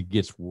alone. It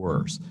gets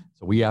worse.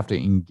 So we have to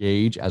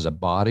engage as a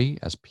body,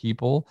 as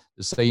people,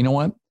 to say, you know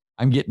what?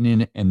 I'm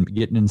getting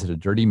into the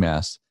dirty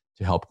mess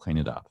to help clean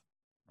it up,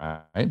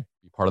 right?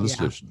 Be part of the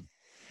solution.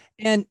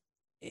 And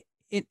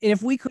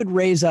if we could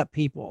raise up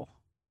people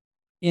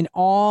in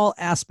all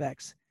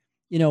aspects,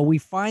 we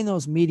find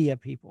those media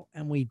people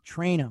and we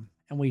train them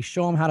and we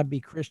show them how to be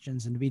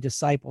Christians and to be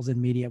disciples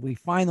in media. We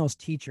find those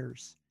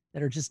teachers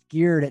that are just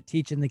geared at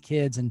teaching the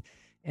kids and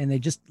they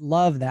just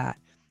love that.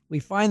 We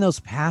find those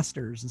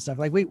pastors and stuff.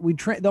 Like we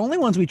train, the only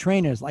ones we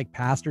train is like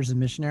pastors and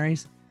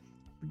missionaries.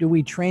 Do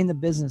we train the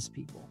business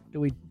people?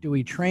 Do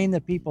we train the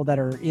people that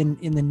are in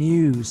the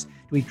news? Do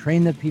we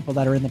train the people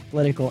that are in the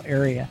political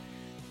area?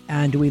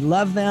 And do we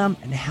love them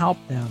and help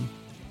them?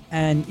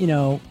 And,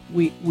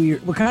 we're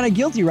kind of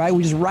guilty, right?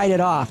 We just write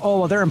it off. Oh,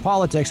 well, they're in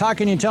politics. How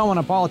can you tell when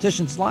a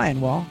politician's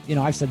lying? Well,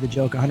 I've said the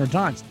joke 100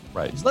 times.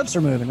 Right. His lips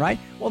are moving, right?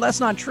 Well,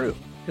 that's not true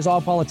because all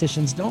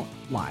politicians don't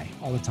lie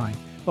all the time.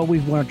 But we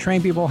want to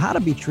train people how to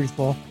be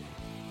truthful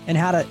and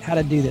how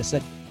to do this.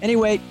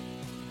 Anyway,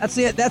 that's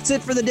it. That's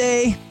it for the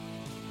day.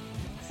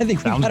 I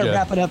think we got to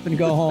wrap it up and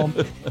go home.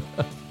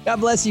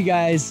 God bless you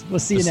guys. We'll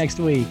see you next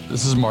week.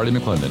 This is Marty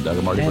McClendon, Doug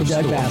and Marty and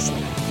Doug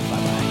Basler.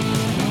 Bye-bye.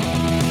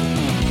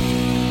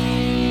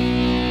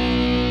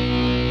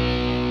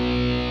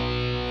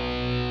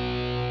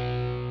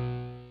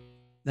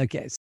 Okay.